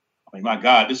Fitzgerald. I mean, my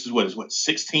God, this is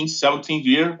 16th, 17th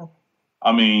year?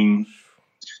 I mean,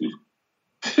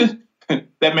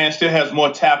 that man still has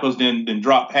more tackles than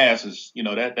drop passes.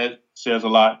 That says a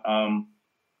lot. I'm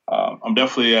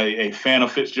definitely a fan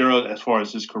of Fitzgerald as far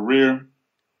as his career.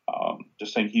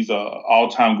 Just think he's a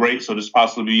all-time great. So this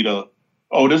possibly be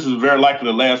this is very likely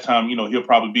the last time, he'll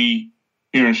probably be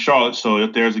here in Charlotte. So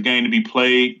if there's a game to be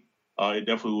played, it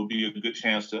definitely will be a good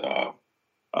chance to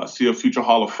see a future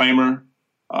Hall of Famer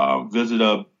visit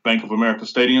a Bank of America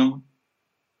Stadium.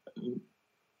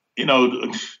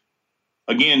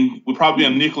 Again, we're probably a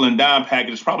nickel and dime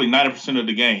package. It's probably 90% of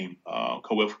the game.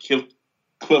 With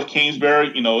Cliff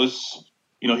Kingsbury, he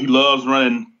loves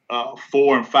running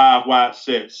 4 and 5 wide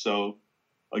sets. So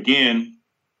again,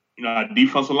 our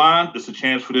defensive line, it's a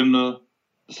chance for them to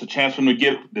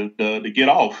get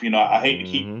off. I hate to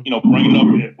keep bringing it up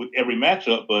with every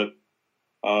matchup, but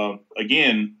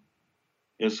again,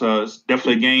 it's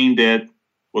definitely a game that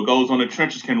what goes on in the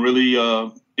trenches can really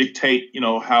dictate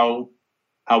how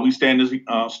we stand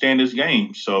this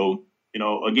game. So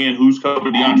again, who's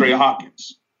covered DeAndre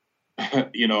Hopkins?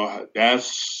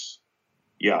 That's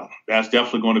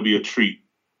definitely going to be a treat.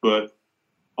 But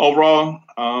overall,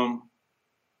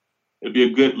 it'll be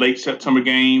a good late September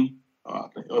game. I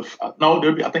think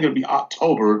it'll be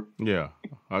October. Yeah,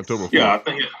 October 4th. Yeah, I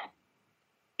think.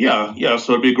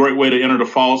 So it'd be a great way to enter the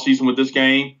fall season with this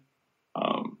game.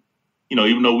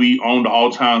 Even though we own the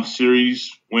all-time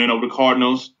series win over the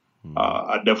Cardinals,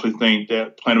 I definitely think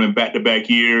that playing them in back-to-back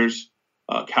years,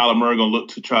 Kyler Murray gonna look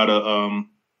to try to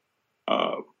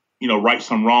right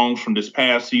some wrongs from this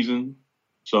past season.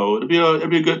 So it'll be a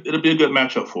good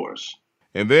matchup for us.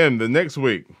 And then the next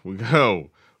week we got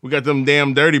them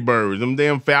damn Dirty Birds, them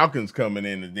damn Falcons coming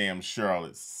in the damn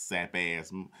Charlotte, sap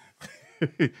ass.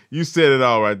 You said it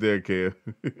all right there, Kev.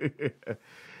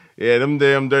 Yeah, them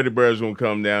damn Dirty Birds gonna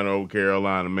come down to Old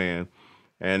Carolina, man.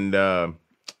 And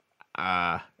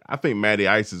I think Matty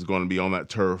Ice is gonna be on that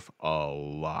turf a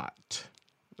lot.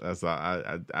 That's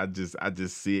I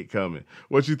just see it coming.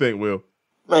 What you think, Will?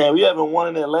 Man, we haven't won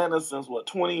in Atlanta since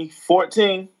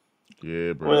 2014.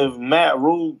 Yeah, bro. If Matt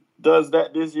Rule does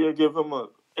that this year, give him a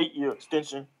 8-year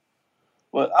extension.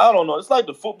 But I don't know. It's like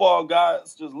the football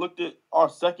guys just looked at our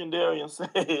secondary and said,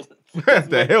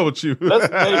 "The hell with you." let's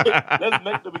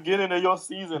make the beginning of your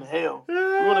season hell.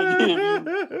 We're gonna give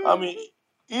you. I mean,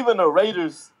 even the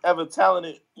Raiders have a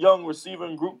talented young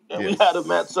receiving group that we had to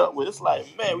match up with. It's like,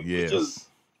 man,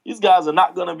 these guys are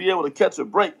not gonna be able to catch a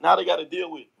break. Now they got to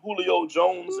deal with Julio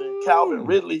Jones and Calvin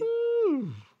Ridley.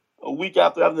 A week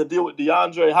after having to deal with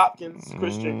DeAndre Hopkins,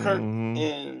 Christian Kirk,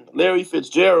 and Larry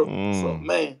Fitzgerald. So,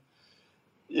 man.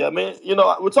 Yeah, man,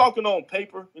 we're talking on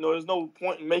paper. There's no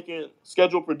point in making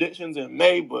schedule predictions in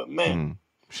May, but, man,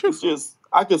 it's just,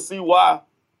 I could see why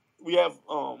we have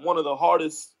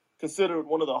considered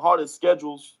one of the hardest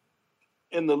schedules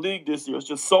in the league this year. It's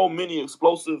just so many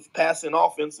explosive passing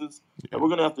offenses that we're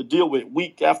going to have to deal with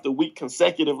week after week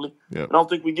consecutively. Yep. I don't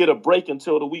think we get a break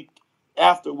until the week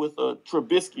after with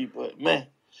Trubisky, but man.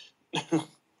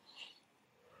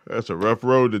 That's a rough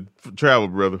road to travel,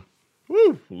 brother.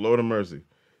 Woo, Lord of mercy.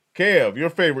 Kev, your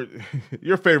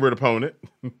favorite opponent.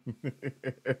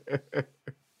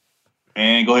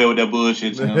 And go ahead with that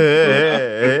bullshit, Tim.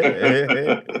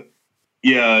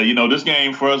 Yeah, you know, this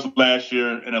game for us last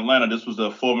year in Atlanta, this was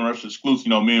a Foreman Rush exclusive. You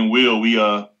know, me and Will, we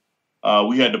had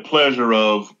the pleasure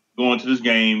of going to this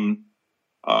game.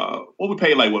 What we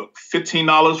paid like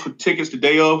 $15 for tickets the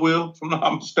day of, Will, if I'm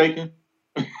not mistaken.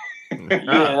 Yeah,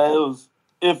 it was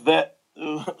if that.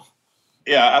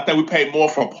 Yeah, I think we paid more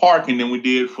for parking than we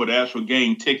did for the actual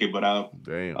game ticket. But I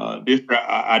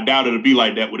doubt it'd be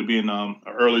like that. Would have been an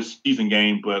early season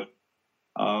game, but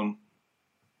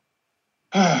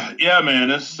yeah, man,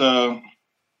 it's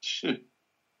shit.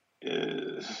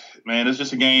 Man, it's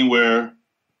just a game where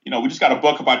we just got to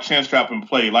buck up our chin strap and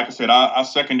play. Like I said, our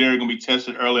secondary gonna be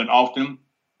tested early and often.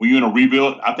 When you're in a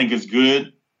rebuild, I think it's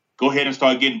good. Go ahead and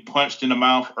start getting punched in the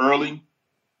mouth early,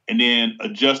 and then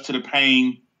adjust to the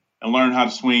pain and learn how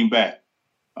to swing back.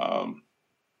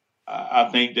 I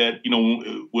think that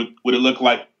would it look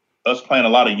like us playing a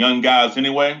lot of young guys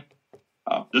anyway?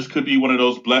 This could be one of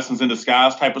those blessings in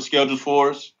disguise type of schedules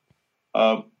for us.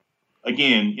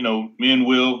 Again, me and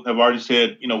Will have already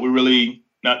said, we're really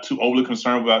not too overly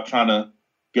concerned about trying to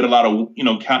get a lot of,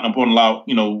 counting upon a lot,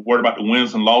 worried about the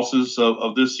wins and losses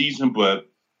of this season. But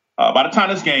by the time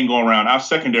this game going around, our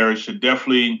secondary should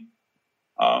definitely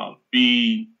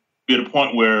be at a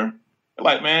point where,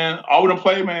 like, man, all we done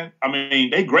play, man. I mean,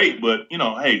 they great, but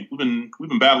hey, we've been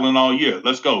battling all year.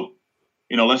 Let's go.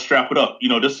 Let's strap it up.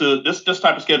 This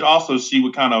type of schedule also see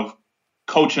what kind of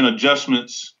coaching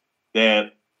adjustments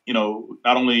that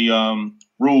not only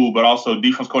Rule but also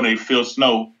defense coordinator Phil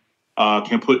Snow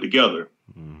can put together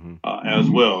as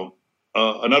well.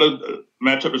 Another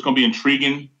matchup that's going to be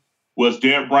intriguing was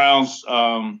Derek Brown's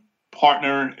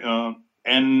partner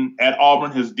and at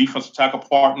Auburn, his defensive tackle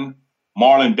partner,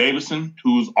 Marlon Davidson,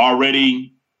 who's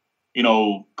already,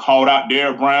 called out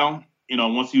Derek Brown,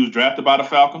 once he was drafted by the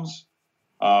Falcons.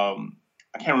 I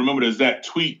can't remember the exact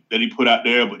tweet that he put out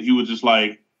there, but he was just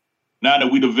like, now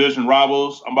that we division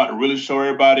rivals, I'm about to really show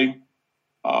everybody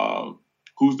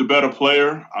who's the better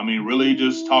player. I mean, really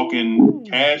just talking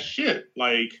cash shit.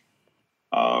 Like,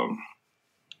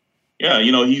 yeah,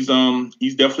 he's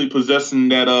definitely possessing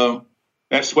that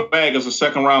swag as a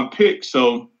second round pick.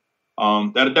 So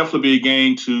that'll definitely be a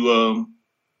game to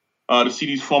see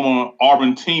these former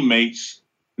Auburn teammates,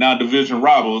 now division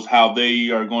rivals, how they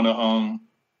are going to.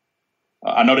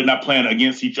 I know they're not playing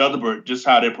against each other, but just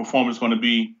how their performance is going to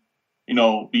be,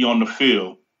 be on the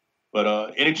field.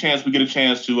 But any chance we get a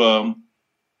chance to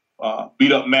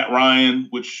beat up Matt Ryan,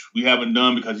 which we haven't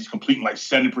done because he's completing like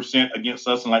 70% against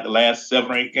us in like the last 7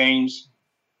 or 8 games.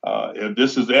 If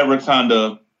this is ever time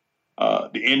to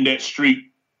end that streak,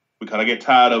 because I get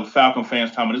tired of Falcon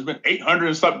fans talking. It's been 800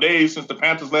 and some days since the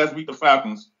Panthers last beat the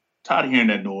Falcons. Tired of hearing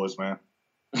that noise, man.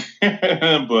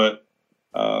 But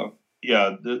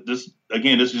yeah, this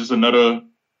is just another,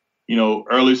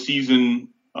 early season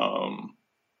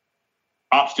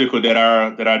obstacle that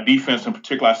our defense, in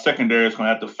particular our secondary, is going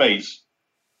to have to face.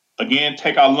 Again,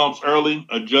 take our lumps early,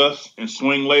 adjust, and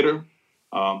swing later.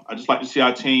 I just like to see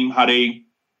our team, how they,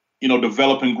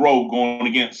 develop and grow going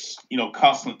against,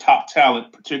 constant top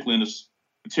talent, particularly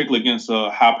against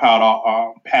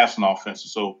high-powered passing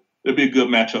offenses. So it'll be a good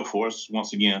matchup for us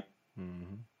once again.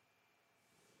 Mm-hmm.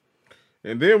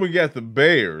 And then we got the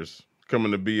Bears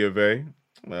coming to B of A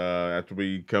after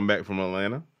we come back from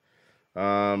Atlanta.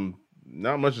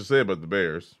 Not much to say about the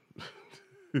Bears.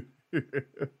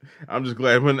 I'm just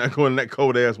glad we're not going in that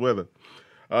cold ass weather.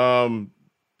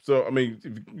 So, I mean,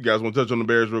 if you guys want to touch on the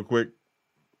Bears real quick.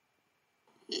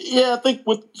 Yeah, I think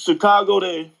with Chicago,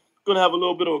 they're going to have a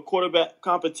little bit of a quarterback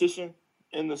competition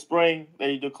in the spring.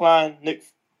 They declined Mitch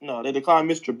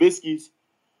Trubisky's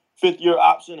 5th-year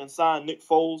option and signed Nick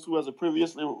Foles, who has a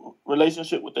previous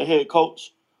relationship with the head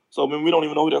coach. So, I mean, we don't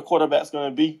even know who their quarterback's going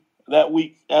to be that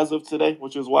week as of today,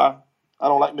 which is why I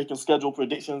don't like making schedule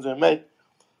predictions in May.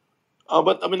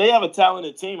 But, I mean, they have a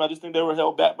talented team. I just think they were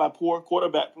held back by poor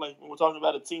quarterback play. We're talking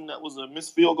about a team that was a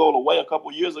missed field goal away a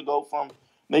couple years ago from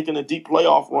making a deep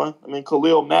playoff run. I mean,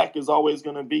 Khalil Mack is always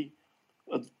going to be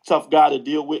a tough guy to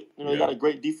deal with. They got a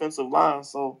great defensive line.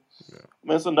 So, I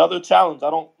mean, it's another challenge. I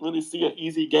don't really see an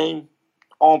easy game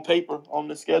on paper on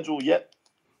the schedule yet.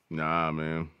 Nah,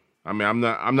 man. I mean,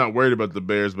 I'm not worried about the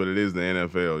Bears, but it is the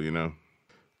NFL,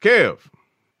 Kev.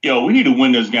 Yo, we need to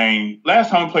win this game. Last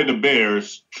time we played the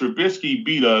Bears, Trubisky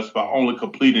beat us by only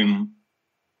completing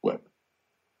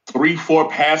 3-4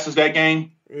 passes that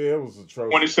game. Yeah, it was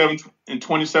atrocious. In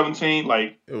 2017,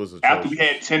 like it was atrocious. After we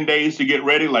had 10 days to get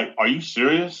ready, like, are you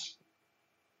serious?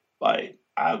 Like,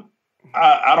 I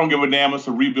don't give a damn if it's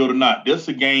a rebuild or not. This is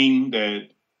a game that,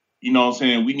 you know what I'm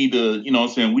saying, we need to, you know what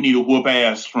I'm saying, we need to whoop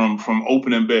ass from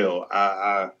opening bell.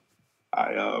 I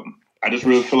just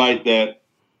really feel like that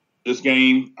this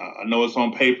game, I know it's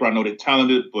on paper, I know they're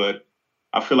talented, but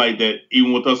I feel like that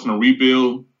even with us in a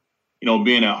rebuild, you know,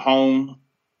 being at home,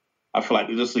 I feel like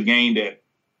this is a game that,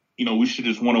 you know, we should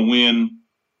just want to win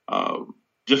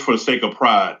just for the sake of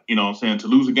pride. You know what I'm saying? To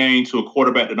lose a game to a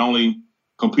quarterback that only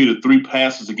completed 3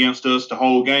 passes against us the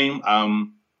whole game,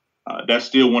 that's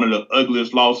still one of the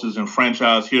ugliest losses in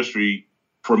franchise history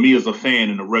for me as a fan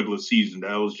in the regular season.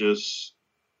 That was just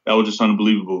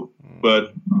unbelievable.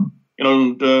 But, you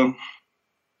know,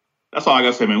 that's all I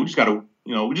gotta say, man. We just gotta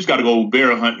go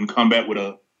bear hunt and come back with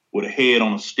a head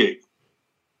on a stick.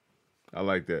 I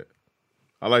like that.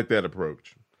 I like that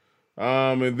approach.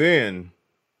 And then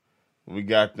we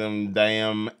got them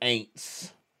damn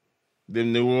Aints.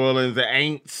 Them New Orleans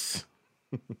Aints.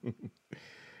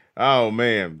 Oh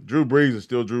man, Drew Brees is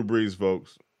still Drew Brees,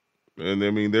 folks. And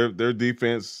I mean their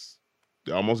defense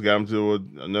almost got them to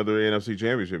another NFC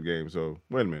Championship game. So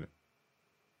wait a minute,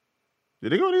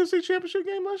 did they go to the NFC Championship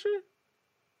game last year?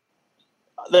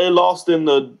 They lost in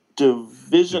the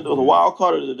division, or the wild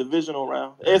card, or the divisional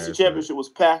round. The AFC Championship was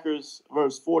Packers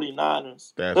versus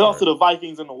 49ers. They lost to the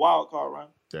Vikings in the wild card round.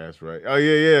 That's right. Oh,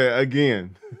 yeah,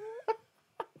 again.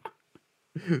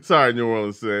 Sorry, New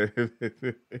Orleans said.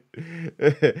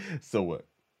 So what?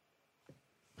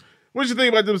 What you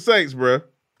think about them Saints, bro?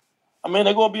 I mean,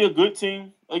 they're going to be a good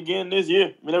team again this year.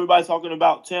 I mean, everybody's talking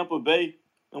about Tampa Bay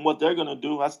and what they're going to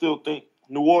do. I still think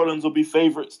New Orleans will be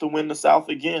favorites to win the South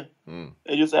again.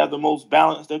 They just have the most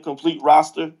balanced and complete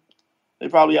roster. They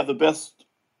probably have the best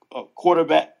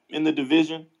quarterback in the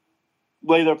division. The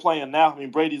way they're playing now, I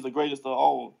mean, Brady's the greatest of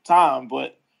all time,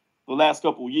 but the last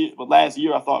couple of years, but last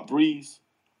year I thought Breeze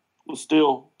was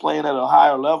still playing at a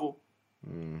higher level.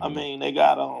 I mean, they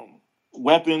got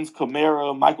weapons,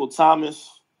 Kamara, Michael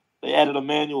Thomas. They added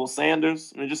Emmanuel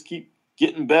Sanders. I mean, just keep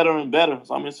getting better and better.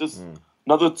 So, I mean, it's just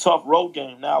another tough road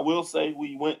game. Now, I will say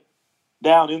we went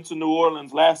down into New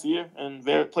Orleans last year and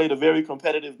played a very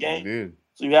competitive game.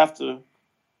 So you have to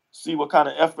see what kind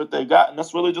of effort they got. And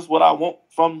that's really just what I want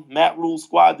from Matt Rule's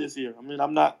squad this year. I mean,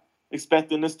 I'm not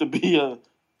expecting this to be a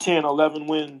 10, 11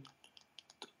 win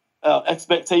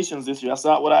expectations this year. That's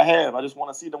not what I have. I just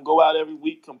want to see them go out every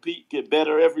week, compete, get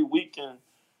better every week. And,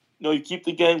 you know, you keep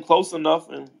the game close enough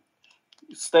and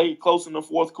stay close in the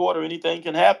fourth quarter, anything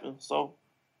can happen. So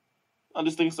I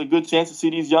just think it's a good chance to see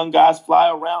these young guys fly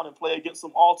around and play against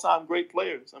some all-time great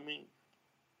players. I mean,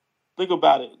 think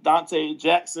about it. Dante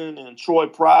Jackson and Troy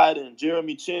Pride and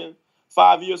Jeremy Chin,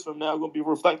 5 years from now, are going to be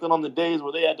reflecting on the days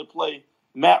where they had to play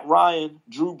Matt Ryan,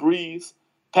 Drew Brees,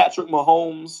 Patrick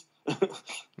Mahomes,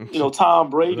 Tom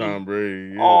Brady,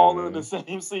 all in the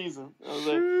same season.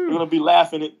 They're going to be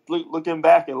laughing at, looking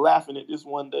back and laughing at this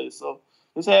one day. So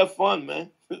let's have fun,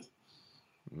 man.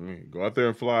 Go out there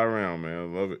and fly around,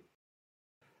 man. Love it.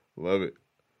 Love it.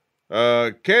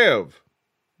 Kev,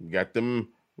 got them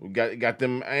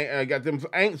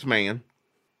Aints, man.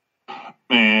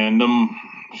 Man,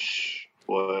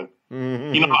 boy.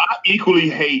 I equally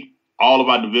hate all of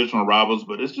our divisional rivals,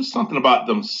 but it's just something about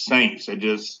them Saints that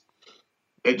just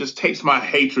takes my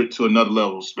hatred to another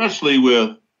level, especially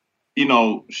with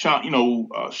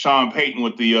Sean Payton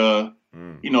with the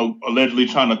allegedly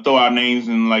trying to throw our names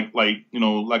in like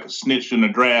a snitch in the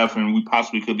draft, and we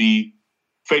possibly could be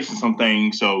facing some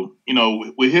things. So,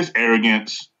 with his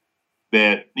arrogance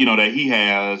that he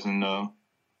has, and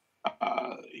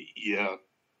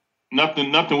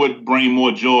nothing would bring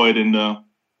more joy than to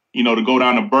go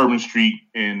down to Bourbon Street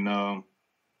and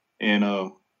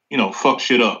fuck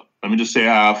shit up. Let me just say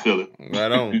how I feel it.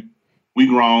 Right on. We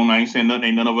grown. I ain't saying nothing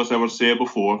ain't none of us ever said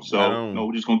before. So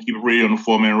we're just gonna keep it real on the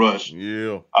 4-man rush.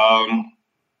 Yeah.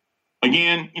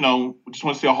 Again, we just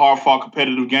want to see a hard-fought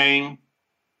competitive game.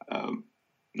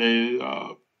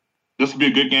 This will be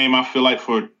a good game, I feel like,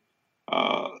 for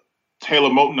Taylor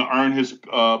Moton to earn his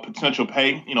potential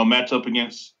pay, match up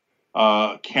against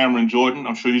Cameron Jordan.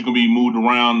 I'm sure he's going to be moved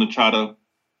around to try to,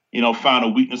 find a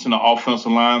weakness in the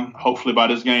offensive line. Hopefully by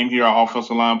this game here, our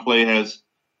offensive line play has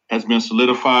been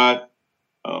solidified.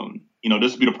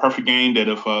 This will be the perfect game that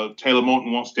if Taylor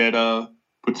Moton wants that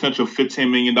potential $15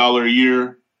 million a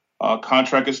year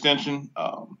contract extension,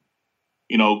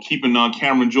 keeping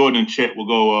Cameron Jordan in check will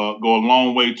go a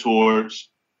long way towards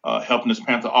helping this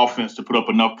Panther offense to put up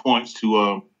enough points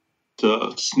to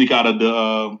sneak out of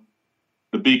the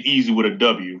Big Easy with a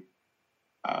W.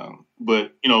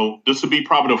 but this would be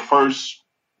probably the first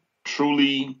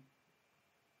truly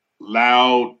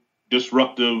loud,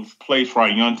 disruptive place for our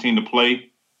young team to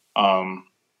play.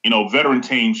 Veteran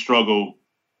teams struggle,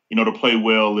 to play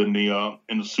well in the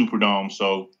Superdome.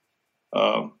 So,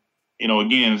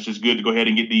 again, it's just good to go ahead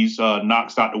and get these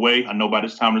knocks out the way. I know by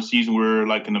this time of the season we're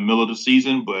like in the middle of the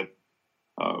season, but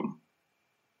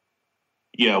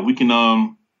we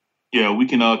can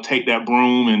take that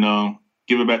broom and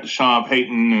give it back to Sean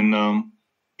Payton and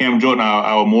Cam Jordan.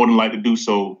 I would more than like to do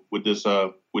so with this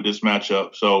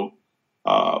matchup. So,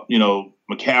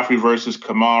 McCaffrey versus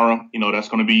Kamara, that's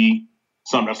going to be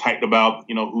something that's hyped about.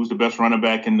 Who's the best running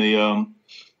back in the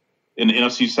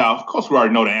NFC South? Of course, we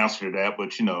already know the answer to that,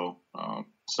 but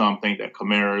some think that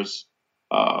Kamara's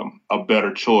a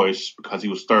better choice because he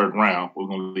was third round. We're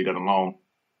going to leave that alone.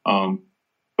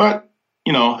 But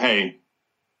hey,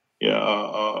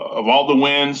 of all the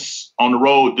wins on the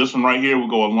road, this one right here will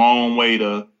go a long way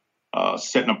to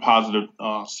setting a positive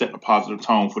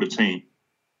tone for the team.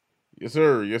 Yes,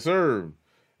 sir. Yes, sir.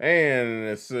 And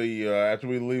let's see, after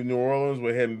we leave New Orleans,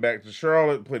 we're heading back to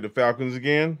Charlotte, play the Falcons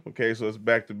again. Okay, so it's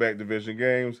back-to-back division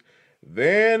games.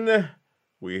 Then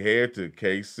we head to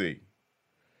KC,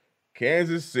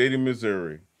 Kansas City,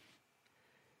 Missouri,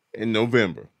 in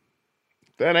November.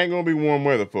 That ain't going to be warm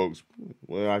weather, folks.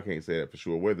 Well, I can't say that for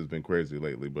sure. Weather's been crazy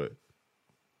lately, but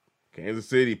Kansas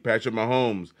City, Patrick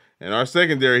Mahomes. And our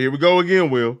secondary, here we go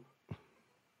again, Will.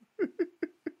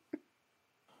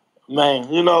 Man,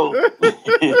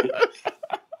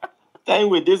 thing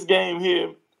with this game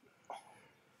here,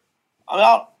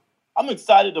 I'm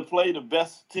excited to play the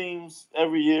best teams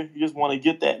every year. You just want to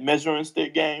get that measuring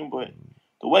stick game, but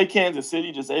the way Kansas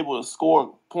City just able to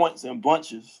score points in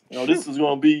bunches, this is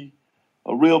going to be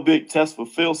a real big test for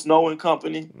Phil Snow and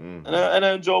company, and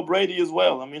then Joe Brady as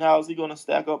well. I mean, how is he going to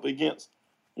stack up against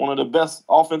one of the best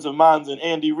offensive minds in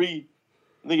Andy Reid?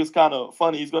 I think it's kind of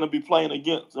funny. He's going to be playing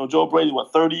against Joe Brady,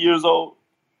 30 years old?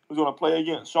 He's going to play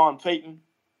against Sean Payton,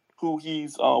 who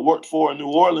he's worked for in New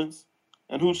Orleans,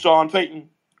 and who's Sean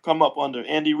Payton come up under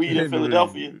Andy Reid in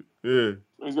Philadelphia. Yeah.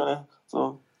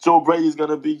 So Joe Brady's going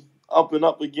to be up and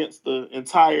up against the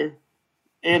entire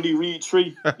Andy Reid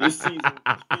tree this season.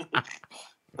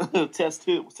 Test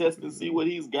and see what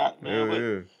he's got, man.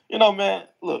 But, man,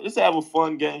 look, let's have a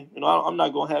fun game. I'm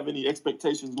not going to have any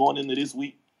expectations going into this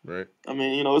week. Right. I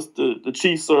mean, it's the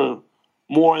Chiefs are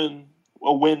more in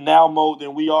a win now mode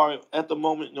than we are at the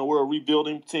moment. We're a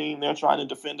rebuilding team. They're trying to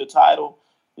defend the title.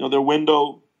 Their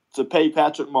window to pay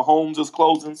Patrick Mahomes is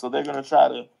closing, so they're going to try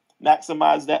to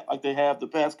maximize that like they have the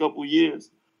past couple of years.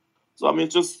 So, I mean,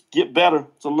 just get better.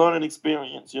 It's a learning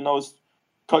experience. It's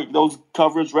those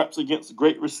coverage reps against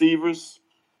great receivers.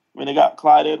 I mean, they got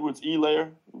Clyde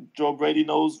Edwards-Helaire, Joe Brady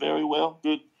knows very well.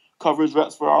 Good coverage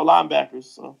reps for our linebackers.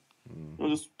 So,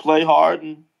 just play hard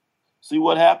and see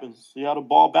what happens. See how the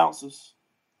ball bounces.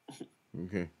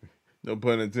 Okay. No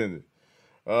pun intended.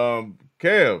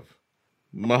 Kev,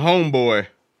 my homeboy.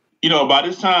 By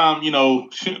this time,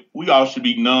 we all should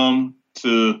be numb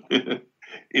to,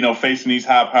 facing these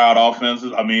high-powered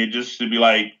offenses. I mean, it just should be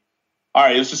like, all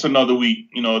right, it's just another week,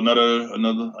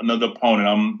 another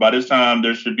opponent. By this time,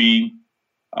 there should be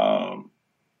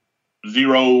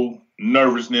zero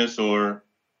nervousness or,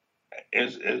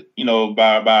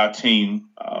 by our team.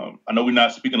 I know we're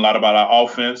not speaking a lot about our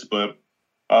offense, but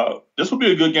this will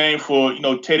be a good game for,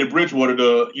 Teddy Bridgewater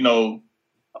to,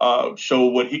 show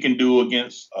what he can do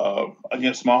against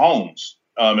Mahomes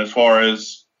as far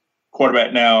as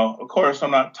quarterback. Now, of course,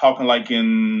 I'm not talking like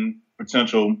in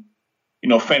potential,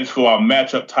 fantasy football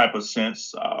matchup type of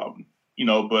sense,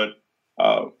 but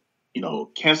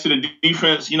Kansas City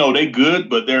defense, they good,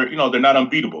 but they're not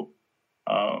unbeatable.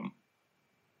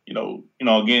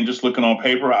 Again, just looking on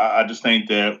paper, I just think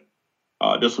that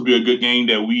this will be a good game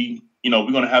that we're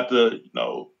going to have to,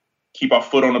 keep our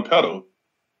foot on the pedal.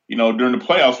 During the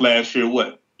playoffs last year,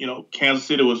 Kansas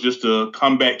City was just a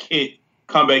comeback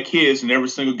kids in every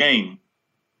single game.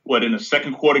 In the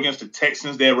second quarter against the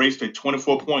Texans, they raced a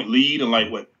 24-point lead in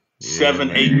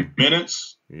 7-8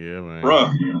 minutes. Yeah, man.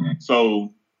 Bruh.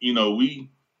 So,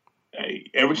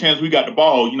 every chance we got the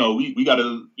ball, we got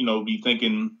to, be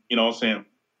thinking, we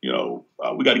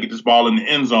got to get this ball in the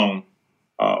end zone.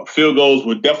 Field goals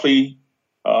would definitely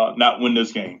not win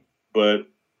this game. But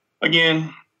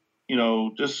again,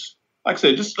 just like I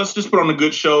said, let's just put on a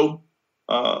good show.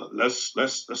 Let's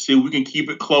see if we can keep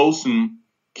it close and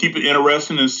keep it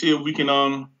interesting and see if we can,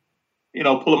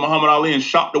 pull a Muhammad Ali and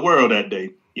shock the world that day,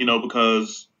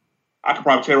 because I can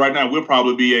probably tell you right now, we'll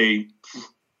probably be a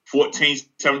 14,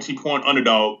 17-point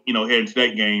underdog, heading to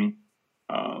that game.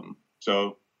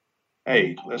 So,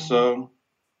 hey, let's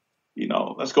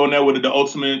let's go in there with the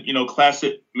ultimate,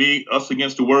 classic us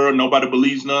against the world. Nobody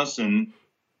believes in us, and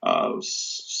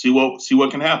see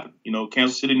what can happen.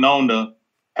 Kansas City known to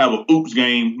have a oops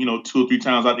game, 2 or 3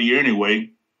 times out the year anyway.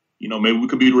 Maybe we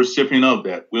could be the recipient of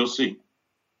that. We'll see.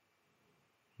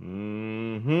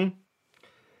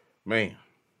 Man,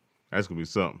 that's gonna be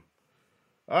something.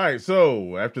 All right,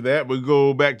 so after that, we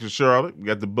go back to Charlotte. We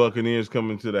got the Buccaneers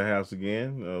coming to the house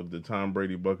again, the Tom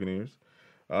Brady Buccaneers.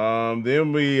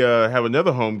 Then we have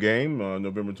another home game on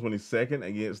November 22nd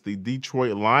against the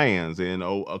Detroit Lions in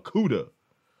Okuda.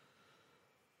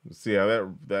 Let's see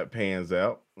how that pans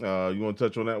out. You want to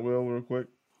touch on that, Will, real quick?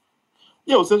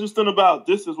 Yeah, what's interesting about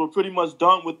this is we're pretty much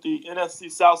done with the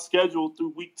NFC South schedule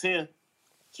through Week 10.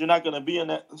 So you're not going to be in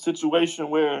that situation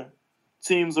where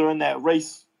teams are in that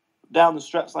race down the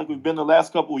stretch like we've been the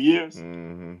last couple of years.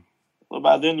 Mm-hmm. So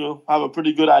by then you'll have a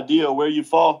pretty good idea of where you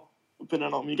fall.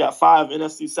 Depending on, you got 5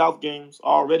 NFC South games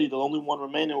already. The only one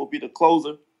remaining will be the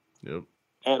closer. Yep.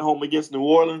 At home against New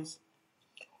Orleans.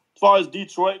 As far as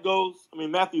Detroit goes,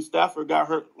 Matthew Stafford got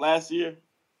hurt last year.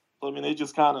 So, they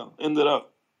just kind of ended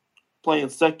up playing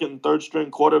second and third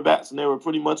string quarterbacks, and they were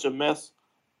pretty much a mess.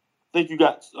 I think you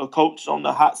got a coach on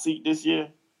the hot seat this year.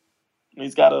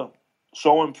 He's got to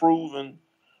show and prove and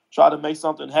try to make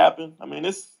something happen.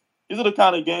 These are the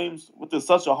kind of games with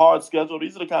such a hard schedule.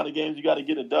 These are the kind of games you got to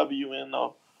get a W in.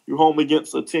 You're home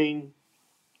against a team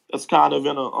that's kind of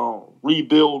in a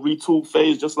rebuild, retool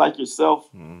phase, just like yourself.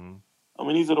 Mm-hmm.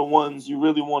 These are the ones you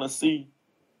really want to see.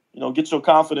 Get your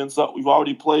confidence up. We've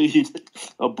already played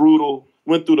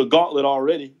went through the gauntlet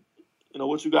already.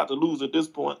 What you got to lose at this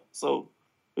point. So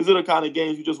these are the kind of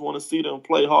games you just want to see them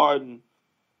play hard and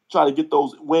try to get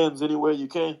those wins anywhere you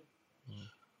can.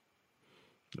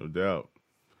 No doubt.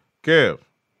 Kev.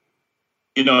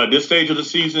 At this stage of the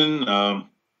season, if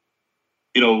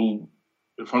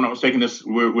I'm not mistaken,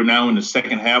 we're now in the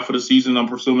second half of the season, I'm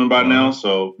presuming by now.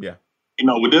 So yeah.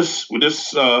 With this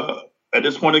at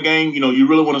this point of the game, you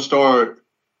really want to start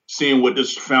seeing what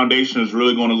this foundation is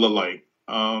really going to look like.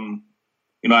 I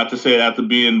have to say, after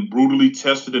being brutally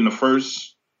tested in the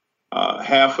first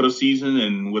half of the season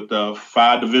and with the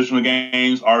 5 divisional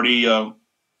games already out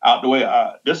the way,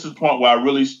 this is the point where I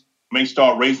really may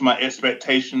start raising my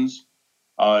expectations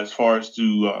as far as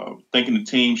to thinking the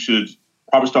team should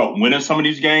probably start winning some of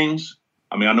these games.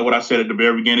 I know what I said at the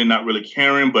very beginning, not really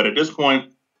caring, but at this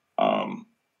point,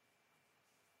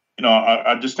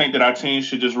 I just think that our team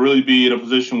should just really be in a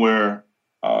position where,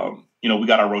 we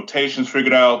got our rotations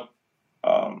figured out.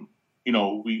 We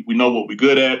know what we're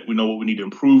good at. We know what we need to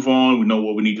improve on. We know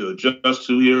what we need to adjust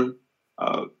to here.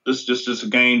 This is just a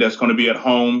game that's going to be at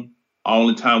home.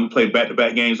 Only time we play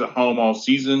back-to-back games at home all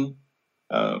season.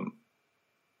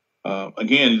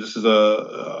 Again, this is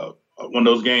one of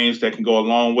those games that can go a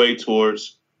long way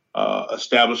towards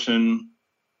establishing,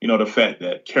 the fact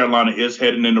that Carolina is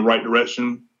heading in the right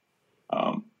direction.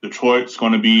 Detroit's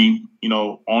going to be,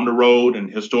 on the road,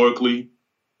 and historically,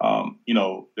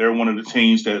 they're one of the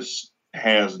teams that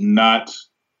has not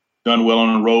done well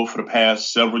on the road for the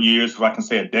past several years, if I can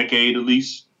say a decade at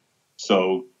least.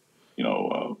 So,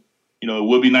 it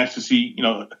would be nice to see,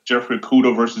 Jeffrey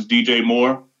Okudah versus DJ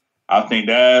Moore. I think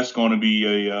that's going to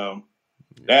be a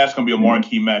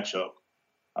marquee matchup.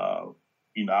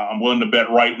 I'm willing to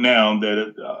bet right now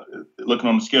that looking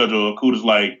on the schedule, Okudah's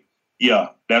like, yeah,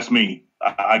 that's me.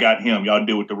 I got him. Y'all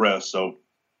deal with the rest. So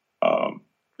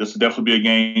this would definitely be a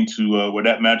game to where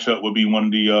that matchup would be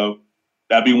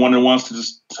that'd be one of the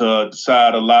ones to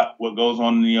decide a lot what goes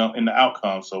on in the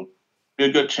outcome. So be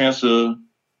a good chance to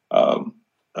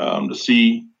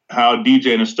see how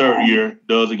DJ in his third year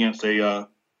does against a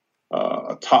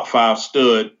top 5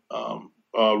 stud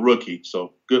rookie.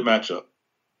 So good matchup.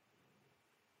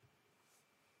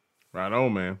 Right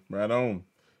on, man. Right on.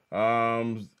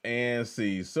 And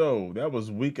see, so that was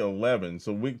week 11.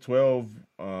 So week 12,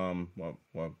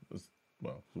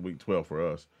 week 12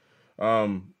 for us.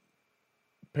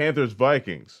 Panthers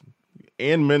Vikings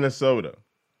in Minnesota.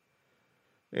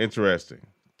 Interesting.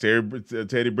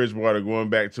 Teddy Bridgewater going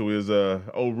back to his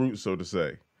old roots, so to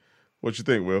say. What you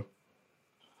think, Will?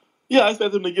 Yeah, I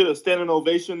expect him to get a standing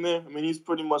ovation there. He's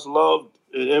pretty much loved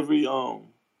at every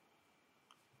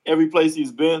place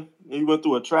he's been. He went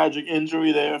through a tragic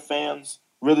injury there. Fans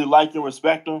really like and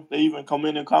respect him. They even come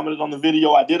in and commented on the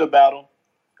video I did about him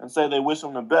and say they wish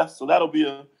him the best. So that'll be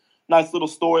a nice little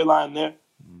storyline there.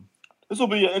 Mm-hmm. This will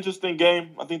be an interesting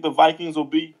game. I think the Vikings will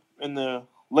be in the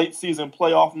late season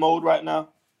playoff mode right now,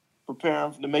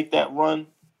 preparing to make that run.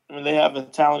 They have a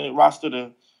talented roster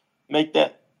to make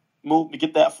that move, to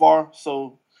get that far.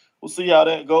 So we'll see how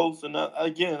that goes. And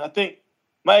again, I think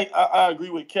Mike, I agree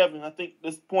with Kevin. I think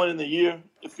this point in the year,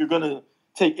 if you're going to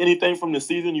take anything from the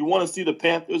season, you want to see the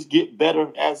Panthers get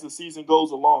better as the season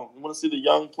goes along. You want to see the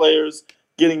young players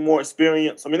getting more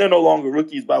experience. I mean, they're no longer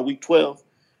rookies by week 12.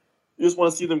 You just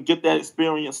want to see them get that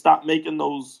experience, stop making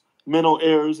those mental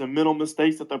errors and mental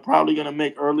mistakes that they're probably going to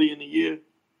make early in the year.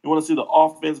 You want to see the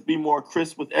offense be more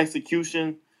crisp with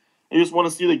execution. And you just want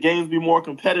to see the games be more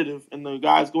competitive and the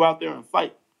guys go out there and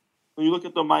fight. When you look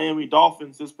at the Miami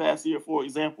Dolphins this past year, for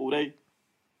example, they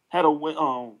had a win.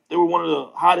 They were one of the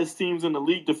hottest teams in the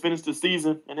league to finish the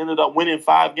season and ended up winning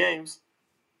 5 games.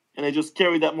 And they just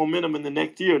carried that momentum in the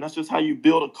next year. And that's just how you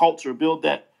build a culture, build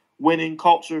that winning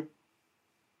culture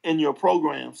in your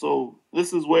program. So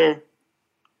this is where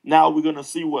now we're going to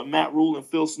see what Matt Rule and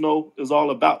Phil Snow is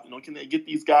all about. Can they get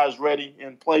these guys ready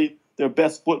and play their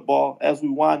best football as we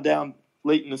wind down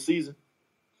late in the season?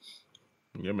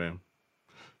 Yeah, man.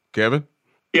 Kevin?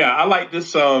 Yeah, I like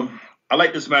this. I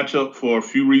like this matchup for a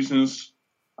few reasons,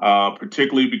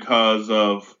 particularly because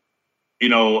of,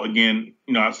 again,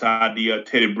 outside the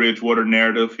Teddy Bridgewater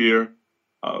narrative here.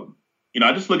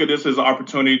 I just look at this as an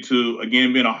opportunity to,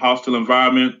 again, be in a hostile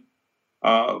environment.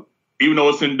 Even though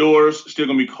it's indoors, it's still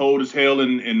going to be cold as hell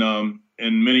in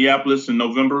Minneapolis in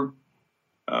November.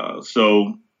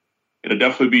 So it'll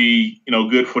definitely be,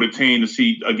 good for the team to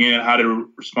see, again, how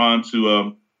to respond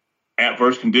to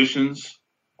adverse conditions.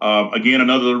 Again,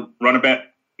 another running back,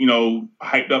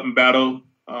 hyped up in battle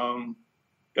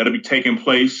that'll be taking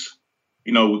place,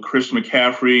 with Chris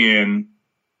McCaffrey and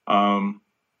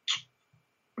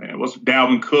what's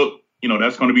Dalvin Cook.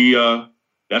 That's going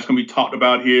to be talked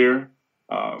about here.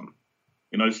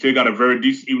 They still got a very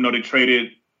decent, even though they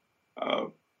traded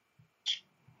what's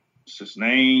his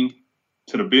name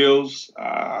to the Bills.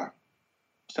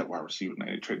 What's that wide receiver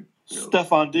name? They traded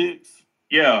Stephon Diggs.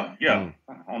 Yeah. I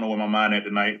don't know where my mind at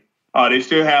tonight. They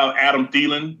still have Adam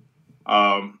Thielen,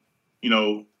 have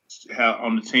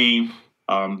on the team.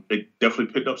 They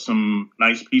definitely picked up some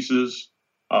nice pieces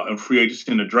in free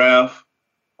agency in the draft.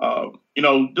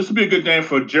 This would be a good game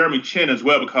for Jeremy Chin as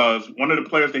well, because one of the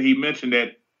players that he mentioned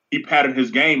that he patterned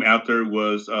his game after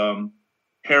was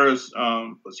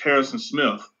Harrison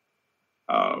Smith.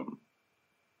 I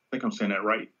think I'm saying that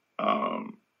right.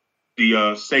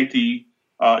 The safety.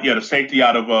 The safety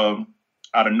out of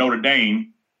Notre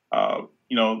Dame.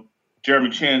 Jeremy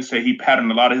Chin said he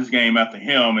patterned a lot of his game after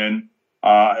him, and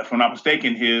if I'm not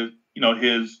mistaken, his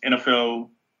NFL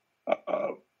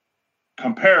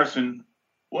comparison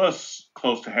was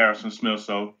close to Harrison Smith.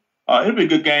 So it'll be a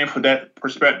good game for that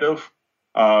perspective.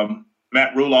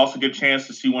 Matt Rule also get a chance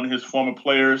to see one of his former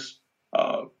players.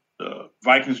 The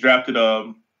Vikings drafted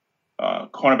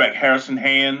cornerback Harrison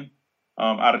Hand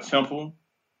out of Temple.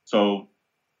 So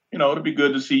it'll be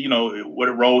good to see, what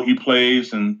a role he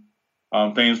plays and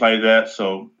things like that.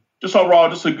 So just overall,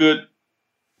 just a good,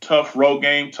 tough road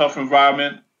game, tough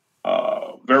environment,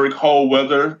 very cold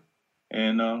weather.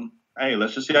 And, hey,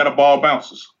 let's just see how the ball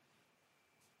bounces.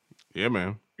 Yeah,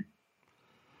 man.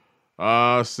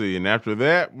 Let's see. And after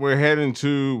that, we're heading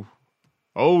to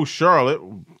old Charlotte,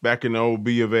 back in the old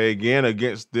B of A again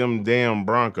against them damn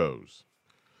Broncos.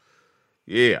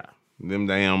 Yeah, them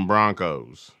damn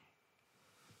Broncos.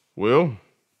 Well,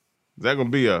 is that going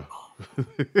to be a...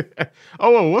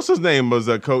 what's his name was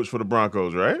a coach for the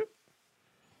Broncos, right?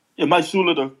 Yeah, Mike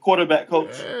Shula, the quarterback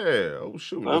coach. Yeah,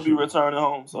 He'll be returning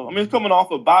home. So, he's coming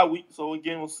off a bye week. So,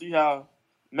 again, we'll see how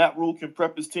Matt Rule can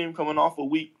prep his team coming off a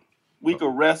week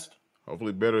of rest.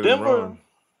 Hopefully better Denver than Ron.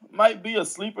 Might be a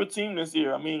sleeper team this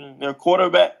year. Their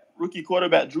rookie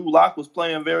quarterback Drew Lock was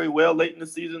playing very well late in the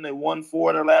season. They won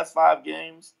 4 of their last 5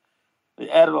 games. They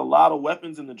added a lot of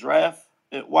weapons in the draft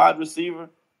at wide receiver.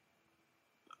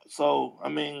 So,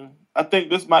 I think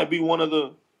this might be one of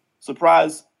the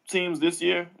surprise teams this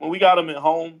year. When we got them at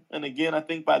home, and again, I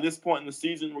think by this point in the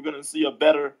season, we're going to see a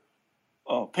better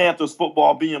Panthers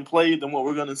football being played than what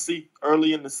we're going to see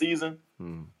early in the season.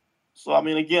 So,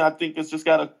 again, I think it's just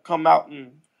got to come out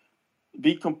and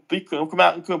come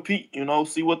out and compete,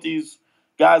 see what these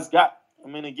guys got.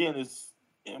 Again,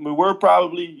 we're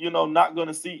probably, not going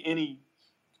to see any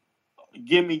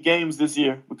gimme games this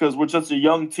year because we're just a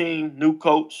young team, new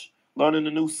coach, learning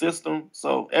a new system.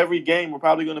 So every game we're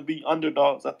probably going to be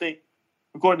underdogs. I think,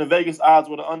 according to Vegas odds,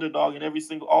 we're the underdog in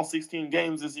all 16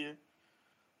 games this year.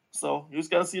 So you just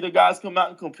got to see the guys come out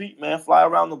and compete, man. Fly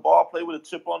around the ball, play with a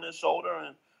chip on their shoulder,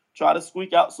 and try to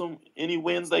squeak out any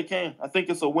wins they can. I think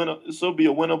it's a winner. It should be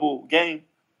a winnable game.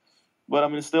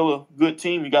 But, it's still a good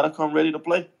team. You got to come ready to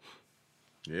play.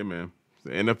 Yeah, man. It's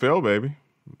the NFL, baby.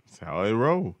 That's how they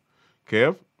roll.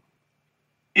 Kev?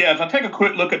 Yeah, as I take a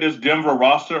quick look at this Denver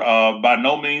roster, by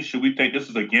no means should we think this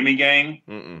is a gimme game.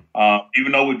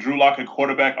 Even though with Drew Lock at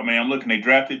quarterback, I mean, I'm looking, they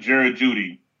drafted Jerry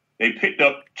Jeudy. They picked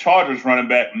up Chargers running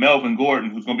back Melvin Gordon,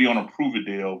 who's going to be on a prove-it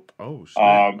deal. Oh,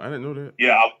 snap. I didn't know that.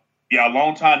 Yeah,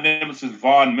 longtime nemesis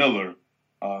Von Miller.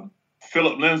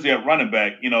 Philip Lindsay at running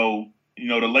back, the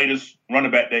latest running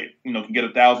back that, can get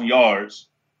 1,000 yards.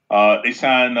 They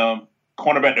signed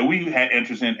cornerback that we had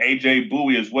interest in, A.J.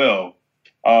 Bowie as well.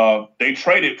 They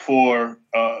traded for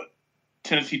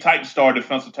Tennessee Titans star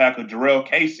defensive tackle Jarrell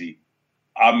Casey.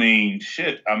 I mean,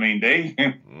 shit. I mean,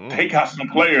 they got some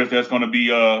players that's going to be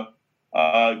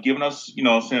giving us,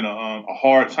 a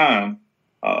hard time.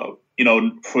 For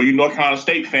you North Carolina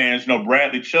State fans,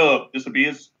 Bradley Chubb, this will be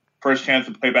his first chance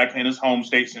to play back in his home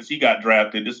state since he got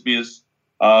drafted. This will be his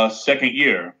second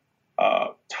year.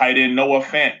 Tight end Noah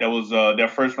Fant, that was their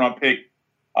first round pick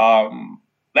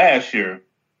last year.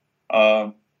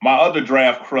 My other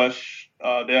draft crush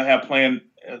they'll have playing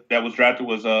that was drafted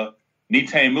was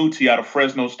Nite Muti out of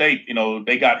Fresno State.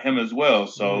 They got him as well.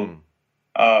 So,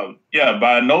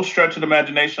 by no stretch of the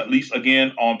imagination, at least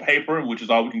again on paper, which is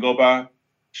all we can go by,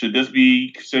 should this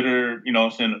be considered,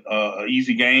 an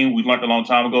easy game? We learned a long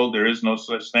time ago there is no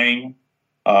such thing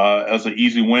as an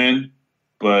easy win.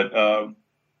 But,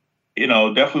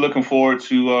 definitely looking forward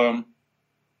to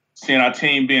seeing our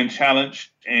team being challenged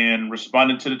and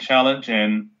responding to the challenge.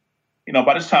 And,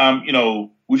 by this time,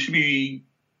 we should be,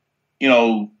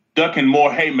 ducking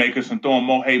more haymakers and throwing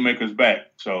more haymakers back.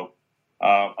 So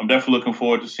I'm definitely looking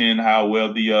forward to seeing how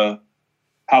well the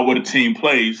team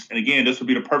plays. And again, this will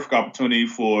be the perfect opportunity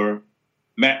for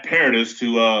Matt Paradis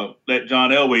to let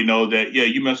John Elway know that, yeah,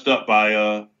 you messed up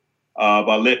by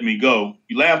letting me go.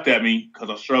 You laughed at me because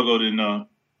I struggled in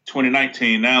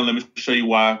 2019. Now let me show you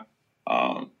why,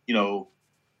 that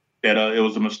it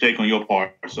was a mistake on your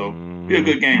part. So be a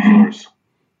good game for us.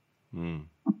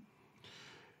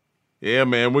 Yeah,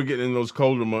 man, we're getting in those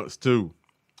colder months too.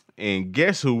 And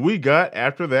guess who we got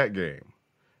after that game?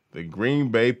 The Green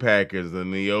Bay Packers in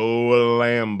the old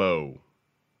Lambeau.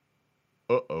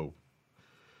 Uh-oh.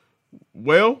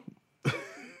 Well,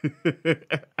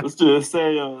 let's just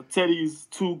say Teddy's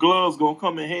two gloves gonna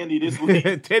come in handy this week.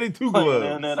 Teddy two gloves.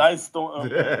 And that ice storm.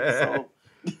 So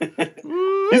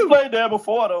he's played there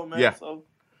before though, man. Yeah. So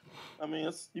I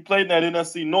mean, he played in that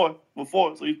NFC North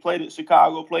before. So he played at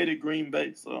Chicago, played at Green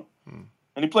Bay. So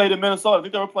and he played in Minnesota. I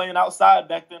think they were playing outside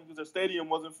back then because their stadium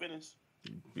wasn't finished.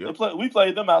 Yep. We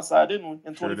played them outside, didn't we?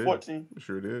 In 2014.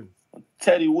 Sure did.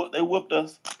 Teddy they whooped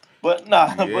us. But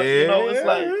nah, but it's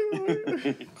like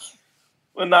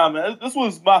but nah, man, this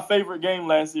was my favorite game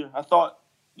last year. I thought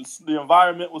the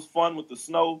environment was fun with the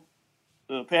snow.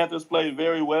 The Panthers played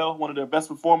very well. One of their best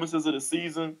performances of the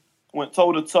season. Went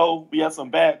toe-to-toe. We had some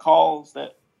bad calls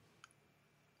that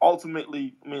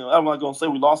ultimately, I mean, I'm not going to say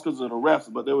we lost because of the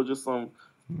refs, but there was just some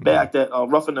back that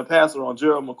roughing the passer on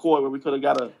Gerald McCoy where we could have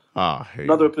got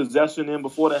another possession in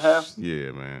before the half.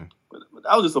 Yeah, man. But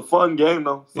that was just a fun game,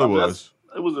 though. So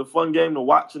it was a fun game to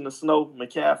watch in the snow.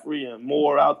 McCaffrey and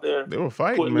Moore out there. They were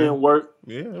fighting, putting in work.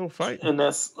 Yeah, they were fighting. And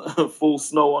that's full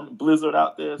snow on the blizzard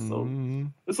out there. So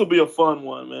this will be a fun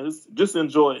one, man. Just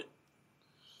enjoy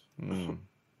it.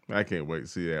 I can't wait to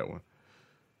see that one.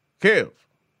 Kev.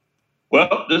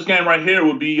 Well, this game right here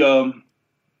will be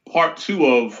part 2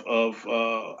 of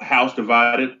House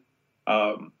Divided.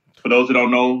 For those that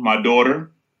don't know, my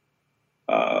daughter,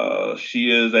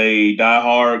 she is a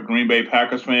diehard Green Bay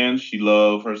Packers fan. She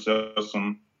loved herself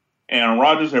some Aaron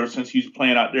Rodgers ever since he was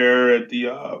playing out there at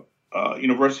the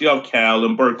University of Cal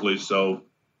in Berkeley. So,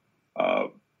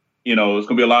 it's going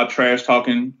to be a lot of trash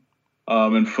talking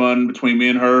and fun between me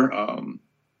and her.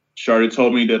 She already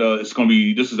told me that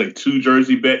this is a 2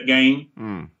 jersey bet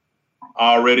game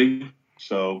already.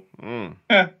 So,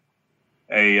 at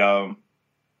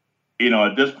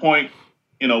this point,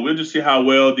 we'll just see how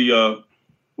well the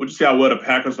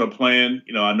Packers are playing.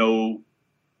 I know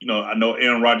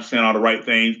Aaron Rodgers saying all the right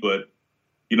things, but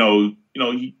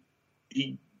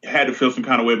he had to feel some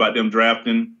kind of way about them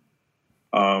drafting,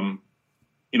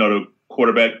 the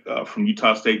quarterback from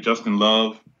Utah State, Justin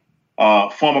Love.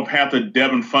 Former Panther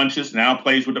Devin Funchess now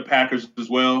plays with the Packers as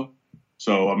well.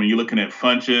 So, I mean, you're looking at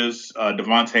Funchess,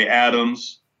 Devontae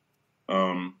Adams,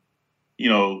 another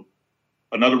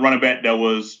running back that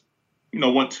was,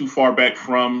 went too far back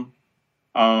from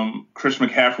Chris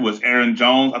McCaffrey was Aaron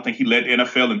Jones. I think he led the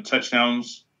NFL in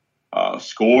touchdowns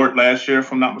scored last year,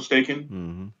 if I'm not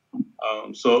mistaken.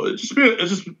 So it's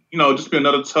just be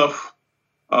another tough,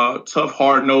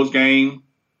 hard-nosed game.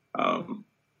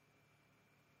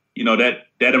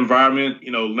 That environment,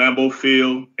 Lambeau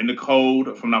Field in the cold.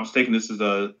 If I'm not mistaken, this is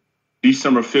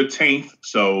December 15th.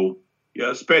 So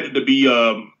yeah, expected to be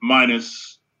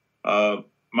minus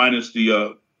minus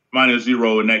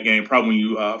 0 in that game. Probably when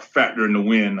you factor in the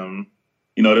win.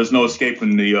 There's no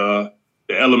escaping the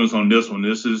elements on this one.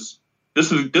 This is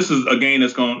a game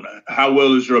that's going. How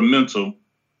well is your mental?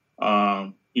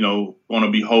 Going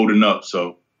to be holding up.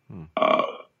 So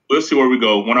we'll see where we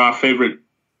go. One of our favorite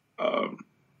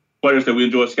players that we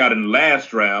enjoyed scouting in the last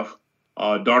draft,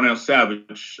 Darnell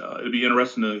Savage. It'd be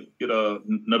interesting to get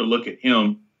another look at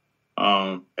him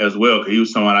as well, because he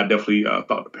was someone I definitely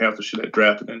thought the Panthers should have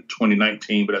drafted in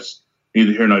 2019, but that's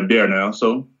neither here nor there now.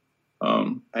 So,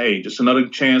 hey, just another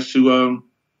chance to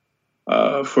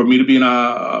for me to be in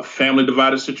a family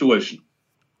divided situation.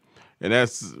 And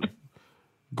that's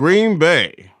Green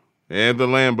Bay and the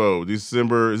Lambeau,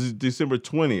 December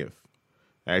 20th.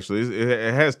 Actually,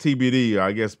 it has TBD,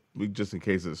 I guess, just in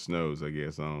case it snows, I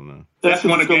guess. I don't know. That's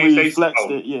when it's going to be flexed.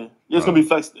 Yeah, it's going to be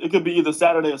flexed. It could be either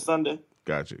Saturday or Sunday.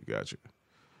 Gotcha.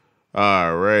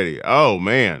 All righty. Oh,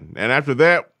 man. And after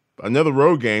that, another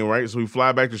road game, right? So we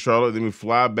fly back to Charlotte, then we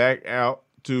fly back out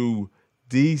to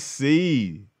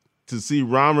D.C. to see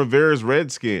Ron Rivera's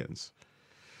Redskins.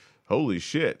 Holy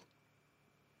shit.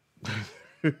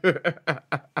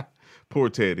 Poor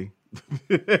Teddy.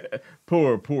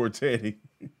 Poor Teddy.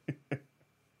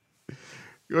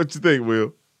 What you think,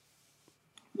 Will?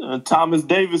 Thomas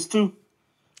Davis, too.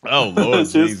 Oh, Lord.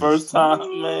 It's his first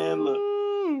time, man. Look.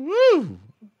 Woo.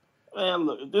 Man,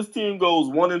 look, if this team goes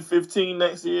 1-15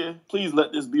 next year, please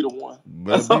let this be the one.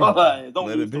 That's all I don't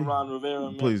lose to Ron Rivera,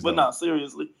 man. Please but not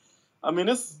seriously. I mean,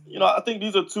 I think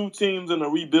these are two teams in a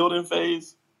rebuilding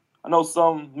phase. I know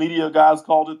some media guys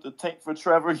called it the tank for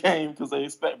Trevor game because they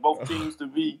expect both teams to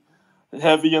be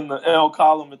heavy in the L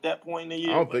column at that point in the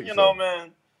year. I don't think so.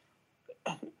 Man,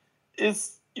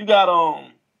 you got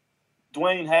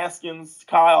Dwayne Haskins,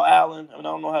 Kyle Allen. I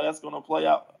don't know how that's going to play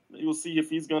out. You'll see if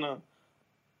he's going to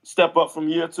step up from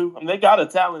year two. I mean, they got a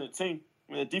talented team.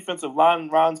 I mean, the defensive line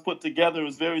Ron's put together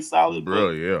is very solid.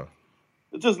 Bro, yeah.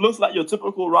 It just looks like your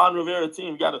typical Ron Rivera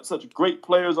team. You got such great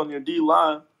players on your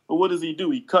D-line, but what does he do?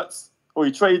 He cuts or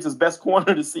he trades his best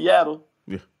corner to Seattle.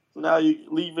 Yeah. So now you're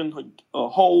leaving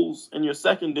holes in your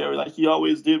secondary like he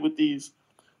always did with these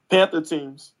Panther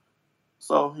teams.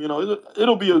 So,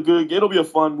 it'll be a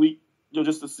fun week,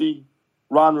 just to see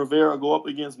Ron Rivera go up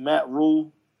against Matt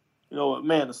Rule.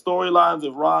 Man, the storylines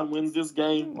if Ron wins this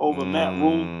game over Matt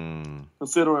Rule,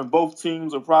 considering both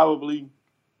teams are probably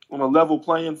on a level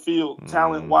playing field,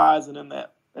 talent-wise, and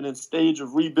in stage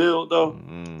of rebuild, though,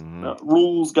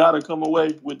 Rule's got to come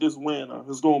away with this win, or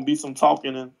there's going to be some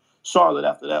talking in Charlotte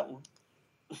after that one.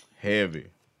 Heavy.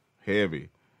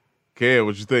 Kev,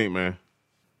 what you think, man?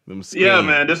 Yeah,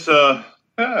 man, this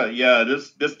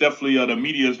definitely the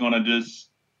media is going to just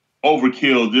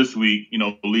overkill this week,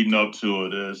 leading up to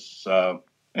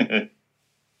it.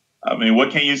 I mean,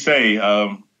 what can you say?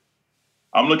 I'm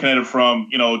looking at it from,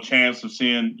 chance of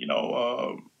seeing,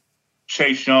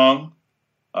 Chase Young,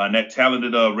 and that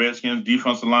talented Redskins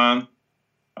defensive line.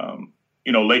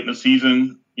 Late in the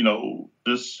season,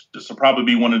 this will probably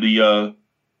be one of the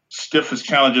stiffest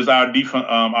challenges our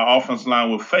offensive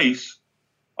line will face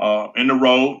in the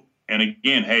road. And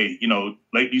again, hey,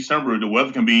 late December, the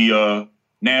weather can be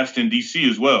nasty in DC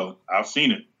as well. I've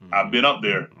seen it. I've been up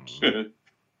there.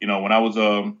 When I was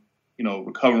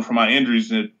recovering from my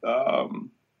injuries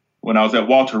when I was at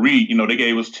Walter Reed, they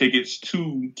gave us tickets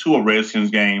to a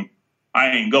Redskins game. I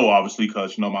ain't go obviously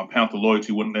because my Panther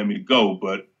loyalty wouldn't let me go.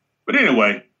 But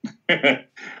anyway,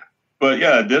 but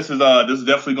yeah, this is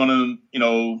definitely going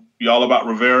to be all about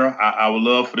Rivera. I would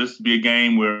love for this to be a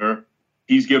game where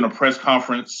he's giving a press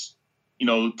conference,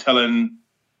 telling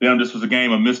them this was a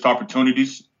game of missed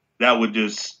opportunities. That would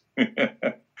just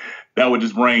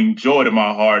bring joy to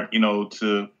my heart,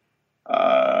 to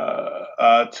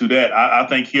that. I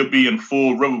think he'll be in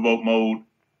full riverboat mode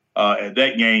at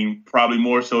that game, probably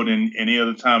more so than any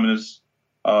other time in his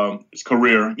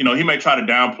career. He may try to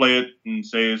downplay it and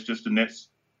say it's just the next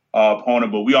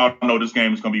opponent, but we all know this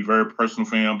game is going to be very personal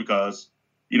for him because,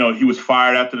 he was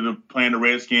fired after playing the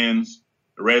Redskins.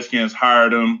 The Redskins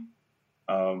hired him.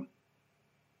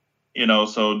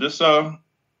 So this,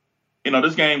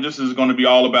 this game, this is going to be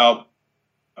all about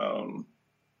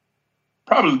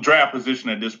probably draft position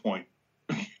at this point.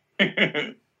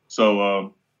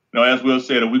 So, as Will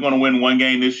said, if we're going to win one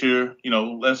game this year,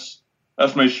 let's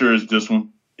make sure it's this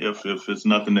one, if it's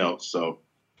nothing else. So,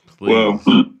 please. Well,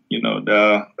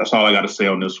 that's all I got to say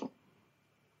on this one.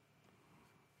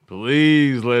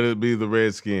 Please let it be the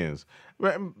Redskins.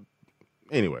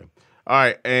 Anyway, all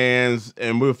right, and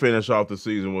we'll finish off the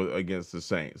season against the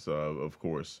Saints, of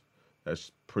course.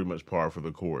 that's pretty much par for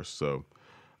the course. So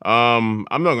I'm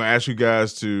not going to ask you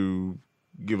guys to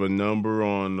give a number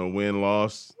on the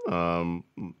win-loss.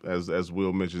 As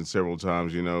Will mentioned several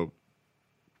times,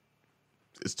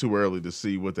 it's too early to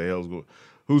see what the hell's going,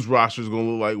 whose roster is going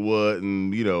to look like what,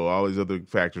 and all these other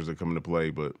factors that come into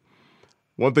play. But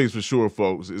one thing's for sure,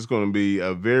 folks, it's going to be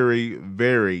a very,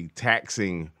 very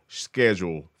taxing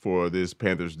schedule for this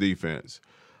Panthers defense.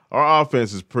 Our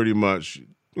offense is pretty much,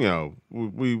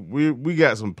 we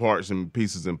got some parts and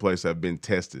pieces in place that have been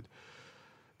tested.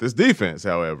 This defense,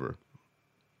 however,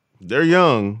 they're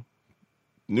young,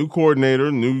 new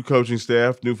coordinator, new coaching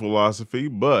staff, new philosophy,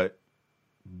 but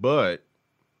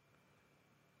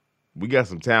we got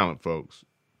some talent, folks.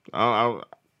 We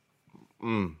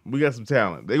got some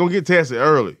talent. They're going to get tested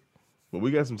early, but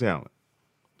we got some talent.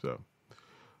 So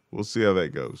we'll see how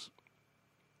that goes.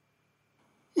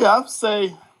 Yeah, I'd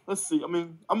say, let's see. I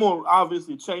mean, I'm going to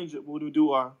obviously change it when we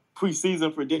do our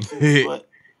preseason predictions. But,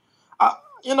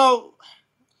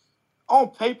 on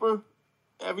paper,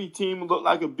 every team look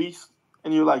like a beast.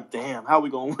 And you're like, damn, how are we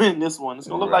going to win this one? It's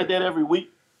going to look like that every week.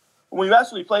 When you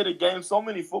actually play the game, so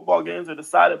many football games are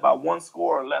decided by one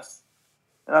score or less.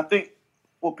 And I think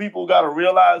what people got to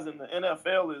realize in the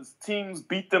NFL is teams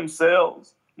beat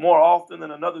themselves more often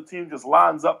than another team just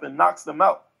lines up and knocks them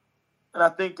out. And I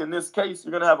think in this case,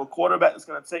 you're going to have a quarterback that's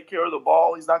going to take care of the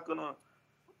ball. He's not going to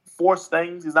force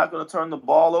things. He's not going to turn the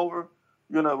ball over.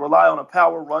 You're going to rely on a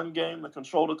power run game to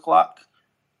control the clock.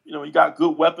 You got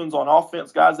good weapons on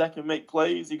offense, guys that can make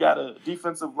plays. You got a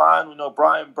defensive line.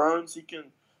 Brian Burns, he can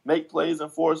make plays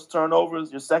and force turnovers.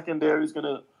 Your secondary is going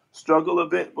to struggle a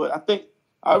bit. But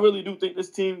I really do think this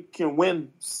team can win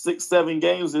 6-7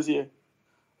 games this year.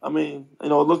 I mean, it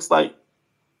looks like,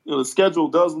 the schedule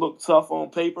does look tough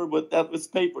on paper, but it's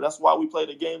paper. That's why we play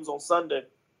the games on Sunday.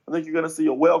 I think you're going to see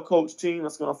a well-coached team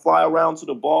that's going to fly around to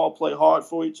the ball, play hard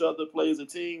for each other, play as a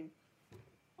team,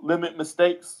 limit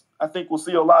mistakes. I think we'll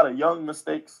see a lot of young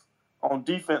mistakes on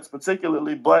defense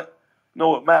particularly, but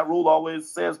what Matt Rule always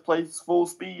says, play full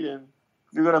speed, and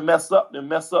if you're going to mess up, then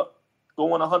mess up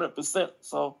going 100%.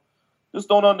 So just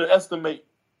don't underestimate,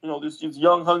 these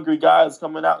young, hungry guys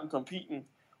coming out and competing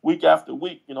week after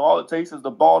week. All it takes is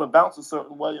the ball to bounce a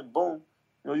certain way, and boom,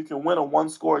 you can win a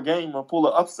one-score game or pull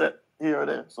an upset here or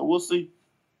there. So we'll see.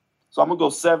 So I'm going to go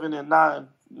 7-9,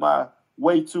 my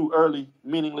way too early,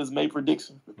 meaningless May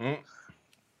prediction.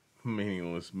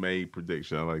 Meaningless May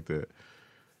prediction. I like that.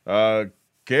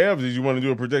 Kev, did you want to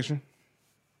do a prediction?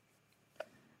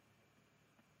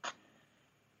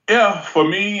 Yeah, for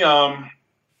me,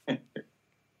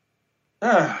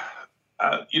 guys,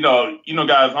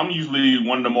 I'm usually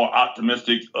one of the more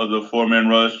optimistic of the four-man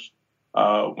rush.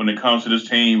 When it comes to this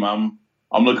team, I'm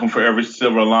looking for every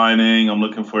silver lining. I'm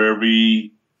looking for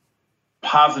every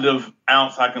positive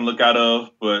ounce I can look out of.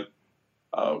 But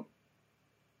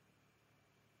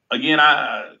again,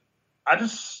 I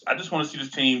just want to see this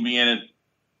team be in it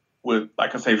with,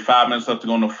 like I say, 5 minutes left to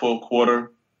go in the full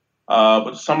quarter.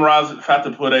 But to summarize it, if I have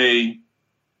to put a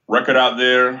record out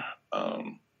there,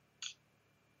 I'm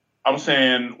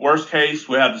saying worst case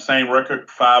we have the same record,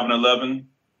 5-11.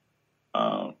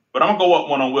 But I'm gonna go up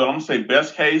one on Will. I'm gonna say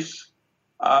best case,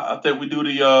 I think we do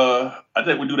the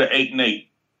 8-8.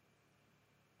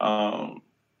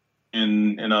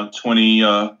 In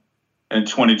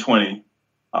 2020.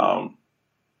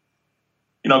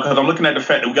 Because I'm looking at the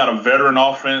fact that we got a veteran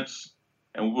offense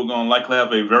and we're going to likely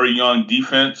have a very young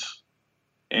defense.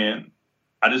 And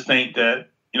I just think that,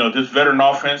 this veteran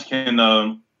offense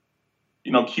can,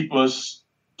 keep us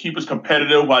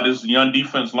competitive while this young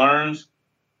defense learns.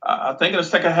 I think in the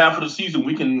second half of the season,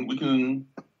 we can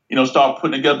start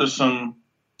putting together some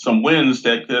wins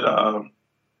that could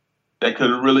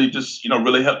really just,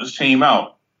 really help this team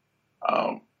out.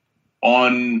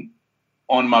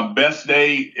 On my best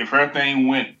day, if everything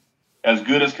went as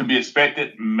good as could be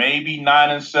expected, maybe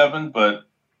 9-7, but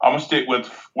I'm gonna stick with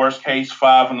worst case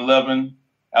 5-11.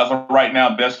 As of right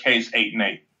now, best case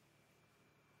 8-8.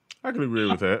 I can agree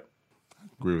with that.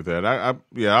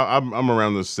 I'm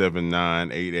around the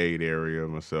 7-9, 8-8 area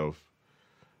myself.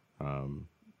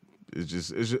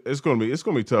 It's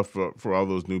gonna be tough for all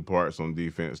those new parts on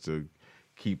defense to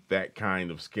keep that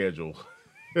kind of schedule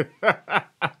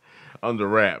under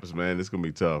wraps, man. It's gonna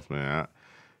be tough, man.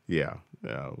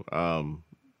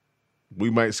 We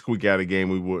might squeak out a game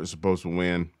we weren't supposed to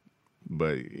win,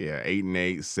 but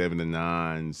 8-8,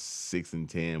 7-9,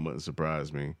 6-10 wouldn't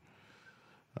surprise me.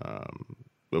 But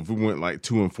if we went like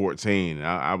 2-14,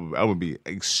 I would be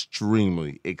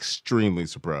extremely, extremely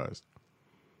surprised.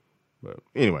 But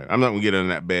anyway, I'm not gonna get into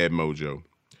that bad mojo.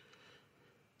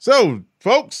 So,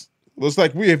 folks, looks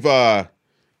like we have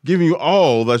giving you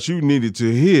all that you needed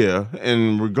to hear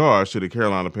in regards to the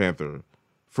Carolina Panther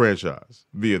franchise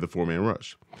via the Four-Man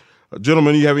Rush.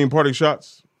 Gentlemen, you have any parting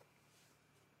shots?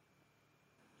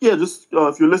 Yeah, just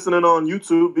if you're listening on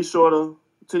YouTube, be sure to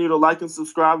continue to like and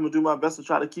subscribe. I'm going to do my best to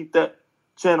try to keep that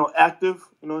channel active.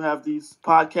 Have these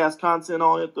podcast content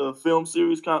on it, the film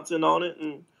series content on it,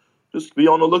 and just be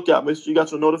on the lookout. Make sure you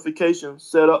got your notifications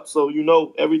set up so you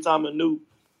know every time a new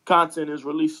content is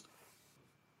released.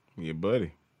 Yeah,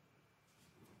 buddy.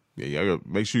 Yeah, y'all gotta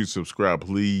make sure you subscribe,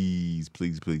 please,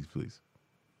 please, please, please.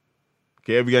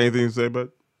 Kev, you got anything to say,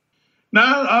 bud? No,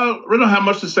 I really don't have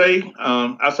much to say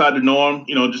outside the norm.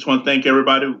 Just want to thank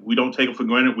everybody. We don't take it for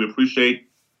granted. We appreciate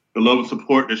the love and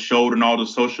support that's showed in all the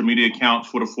social media accounts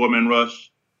for the Four-Man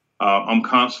Rush. I'm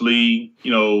constantly,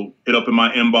 hit up in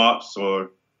my inbox,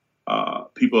 or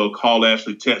people call,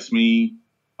 actually text me.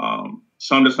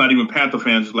 Some that's not even Panther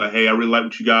fans is like, hey, I really like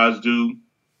what you guys do.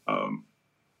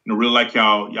 Really like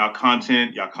y'all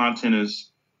content. Y'all content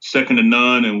is second to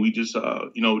none, and we just,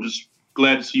 just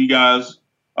glad to see you guys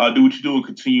do what you do and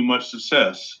continue much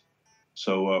success.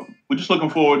 So we're just looking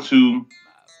forward to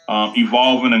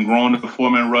evolving and growing the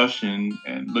Four-Man Rush and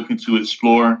looking to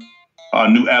explore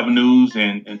new avenues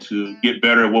and to get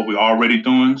better at what we're already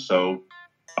doing. So,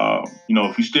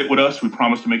 if you stick with us, we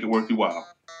promise to make it worth your while.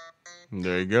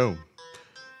 There you go.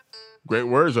 Great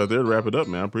words right there to wrap it up,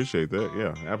 man. I appreciate that.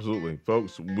 Yeah, absolutely.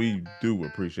 Folks, we do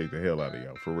appreciate the hell out of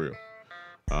y'all, for real.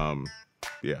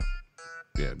 Yeah,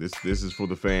 this is for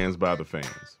the fans, by the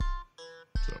fans.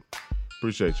 So,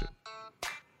 appreciate you.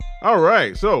 All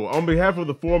right, so on behalf of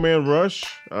the Four-Man Rush,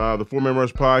 the Four-Man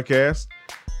Rush podcast,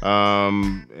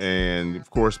 and of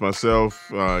course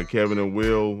myself, Kevin and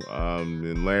Will,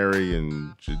 and Larry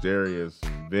and Jadarius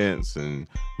and Vince and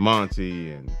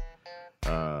Monty and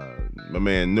my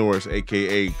man Norris,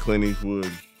 aka Clint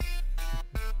Eastwood.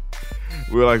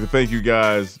 We'd like to thank you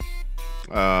guys.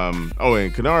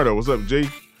 And Canardo, what's up, G?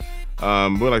 We'd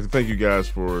like to thank you guys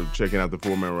for checking out the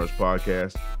Four-Man Rush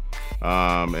podcast.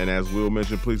 And as Will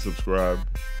mentioned, please subscribe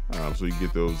so you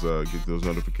get those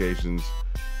notifications.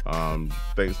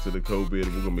 Thanks to the COVID,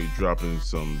 we're gonna be dropping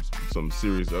some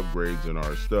serious upgrades in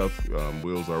our stuff.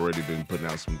 Will's already been putting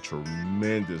out some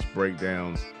tremendous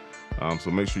breakdowns.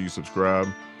 So make sure you subscribe.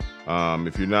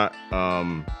 If you're not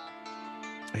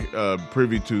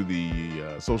privy to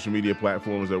the social media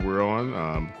platforms that we're on,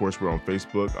 of course, we're on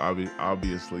Facebook,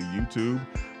 obviously YouTube.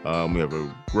 We have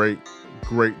a great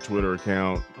Twitter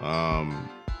account.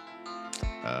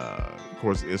 Of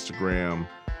course, Instagram,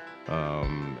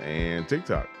 and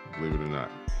TikTok, believe it or not.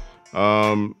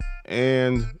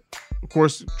 And of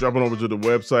course, dropping over to the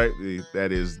website,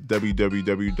 that is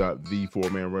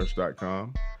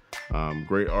www.thefourmanrush.com.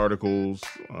 Great articles.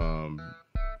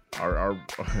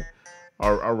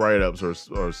 Our write-ups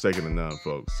are second to none,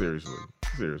 folks. Seriously.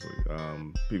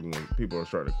 People are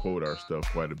starting to quote our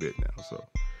stuff quite a bit now, so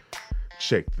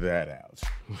check that out.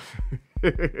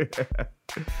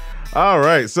 All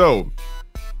right, so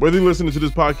whether you're listening to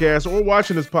this podcast or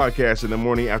watching this podcast in the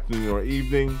morning, afternoon, or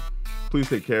evening, please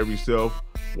take care of yourself.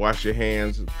 Wash your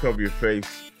hands, cover your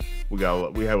face. We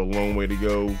have a long way to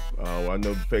go. I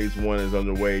know phase 1 is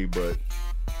underway, but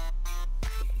I'm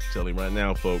telling you right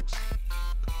now, folks,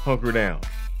 hunker down.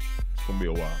 It's gonna be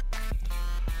a while.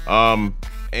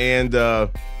 And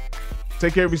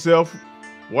take care of yourself.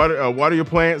 Water your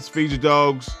plants, feed your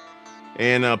dogs,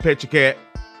 and pet your cat.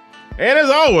 And as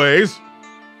always,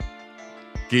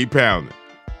 keep pounding.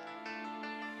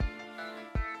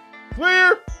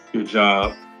 Clear. Good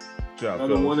job.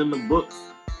 Another one in the books.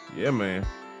 Yeah, man.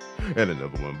 And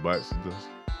another one bites the dust.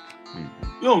 You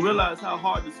don't realize how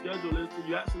hard the schedule is till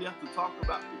you actually have to talk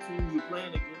about the teams you're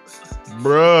playing against.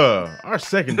 Bruh, our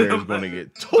secondary is going to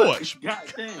get torched.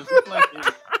 Goddamn. It's like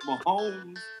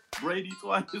Mahomes, Brady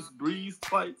twice, Breeze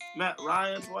twice, Matt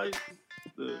Ryan twice,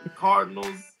 the Cardinals.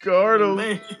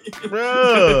 Man.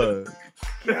 Bruh.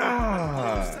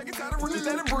 God.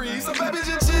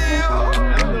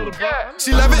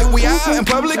 She love it, we out in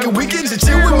public and we can just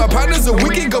chill with my partners and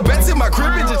we can go back to my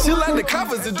crib and just chill under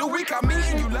covers and do we call me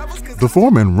and you lovers. The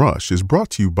Four-Man Rush is brought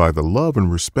to you by the love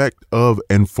and respect of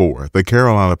and for the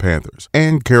Carolina Panthers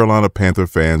and Carolina Panther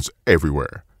fans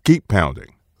everywhere. Keep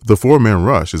pounding. The Four-Man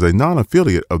Rush is a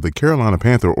non-affiliate of the Carolina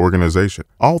Panther organization.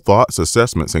 All thoughts,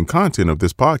 assessments, and content of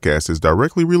this podcast is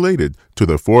directly related to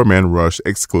the Four-Man Rush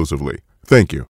exclusively. Thank you.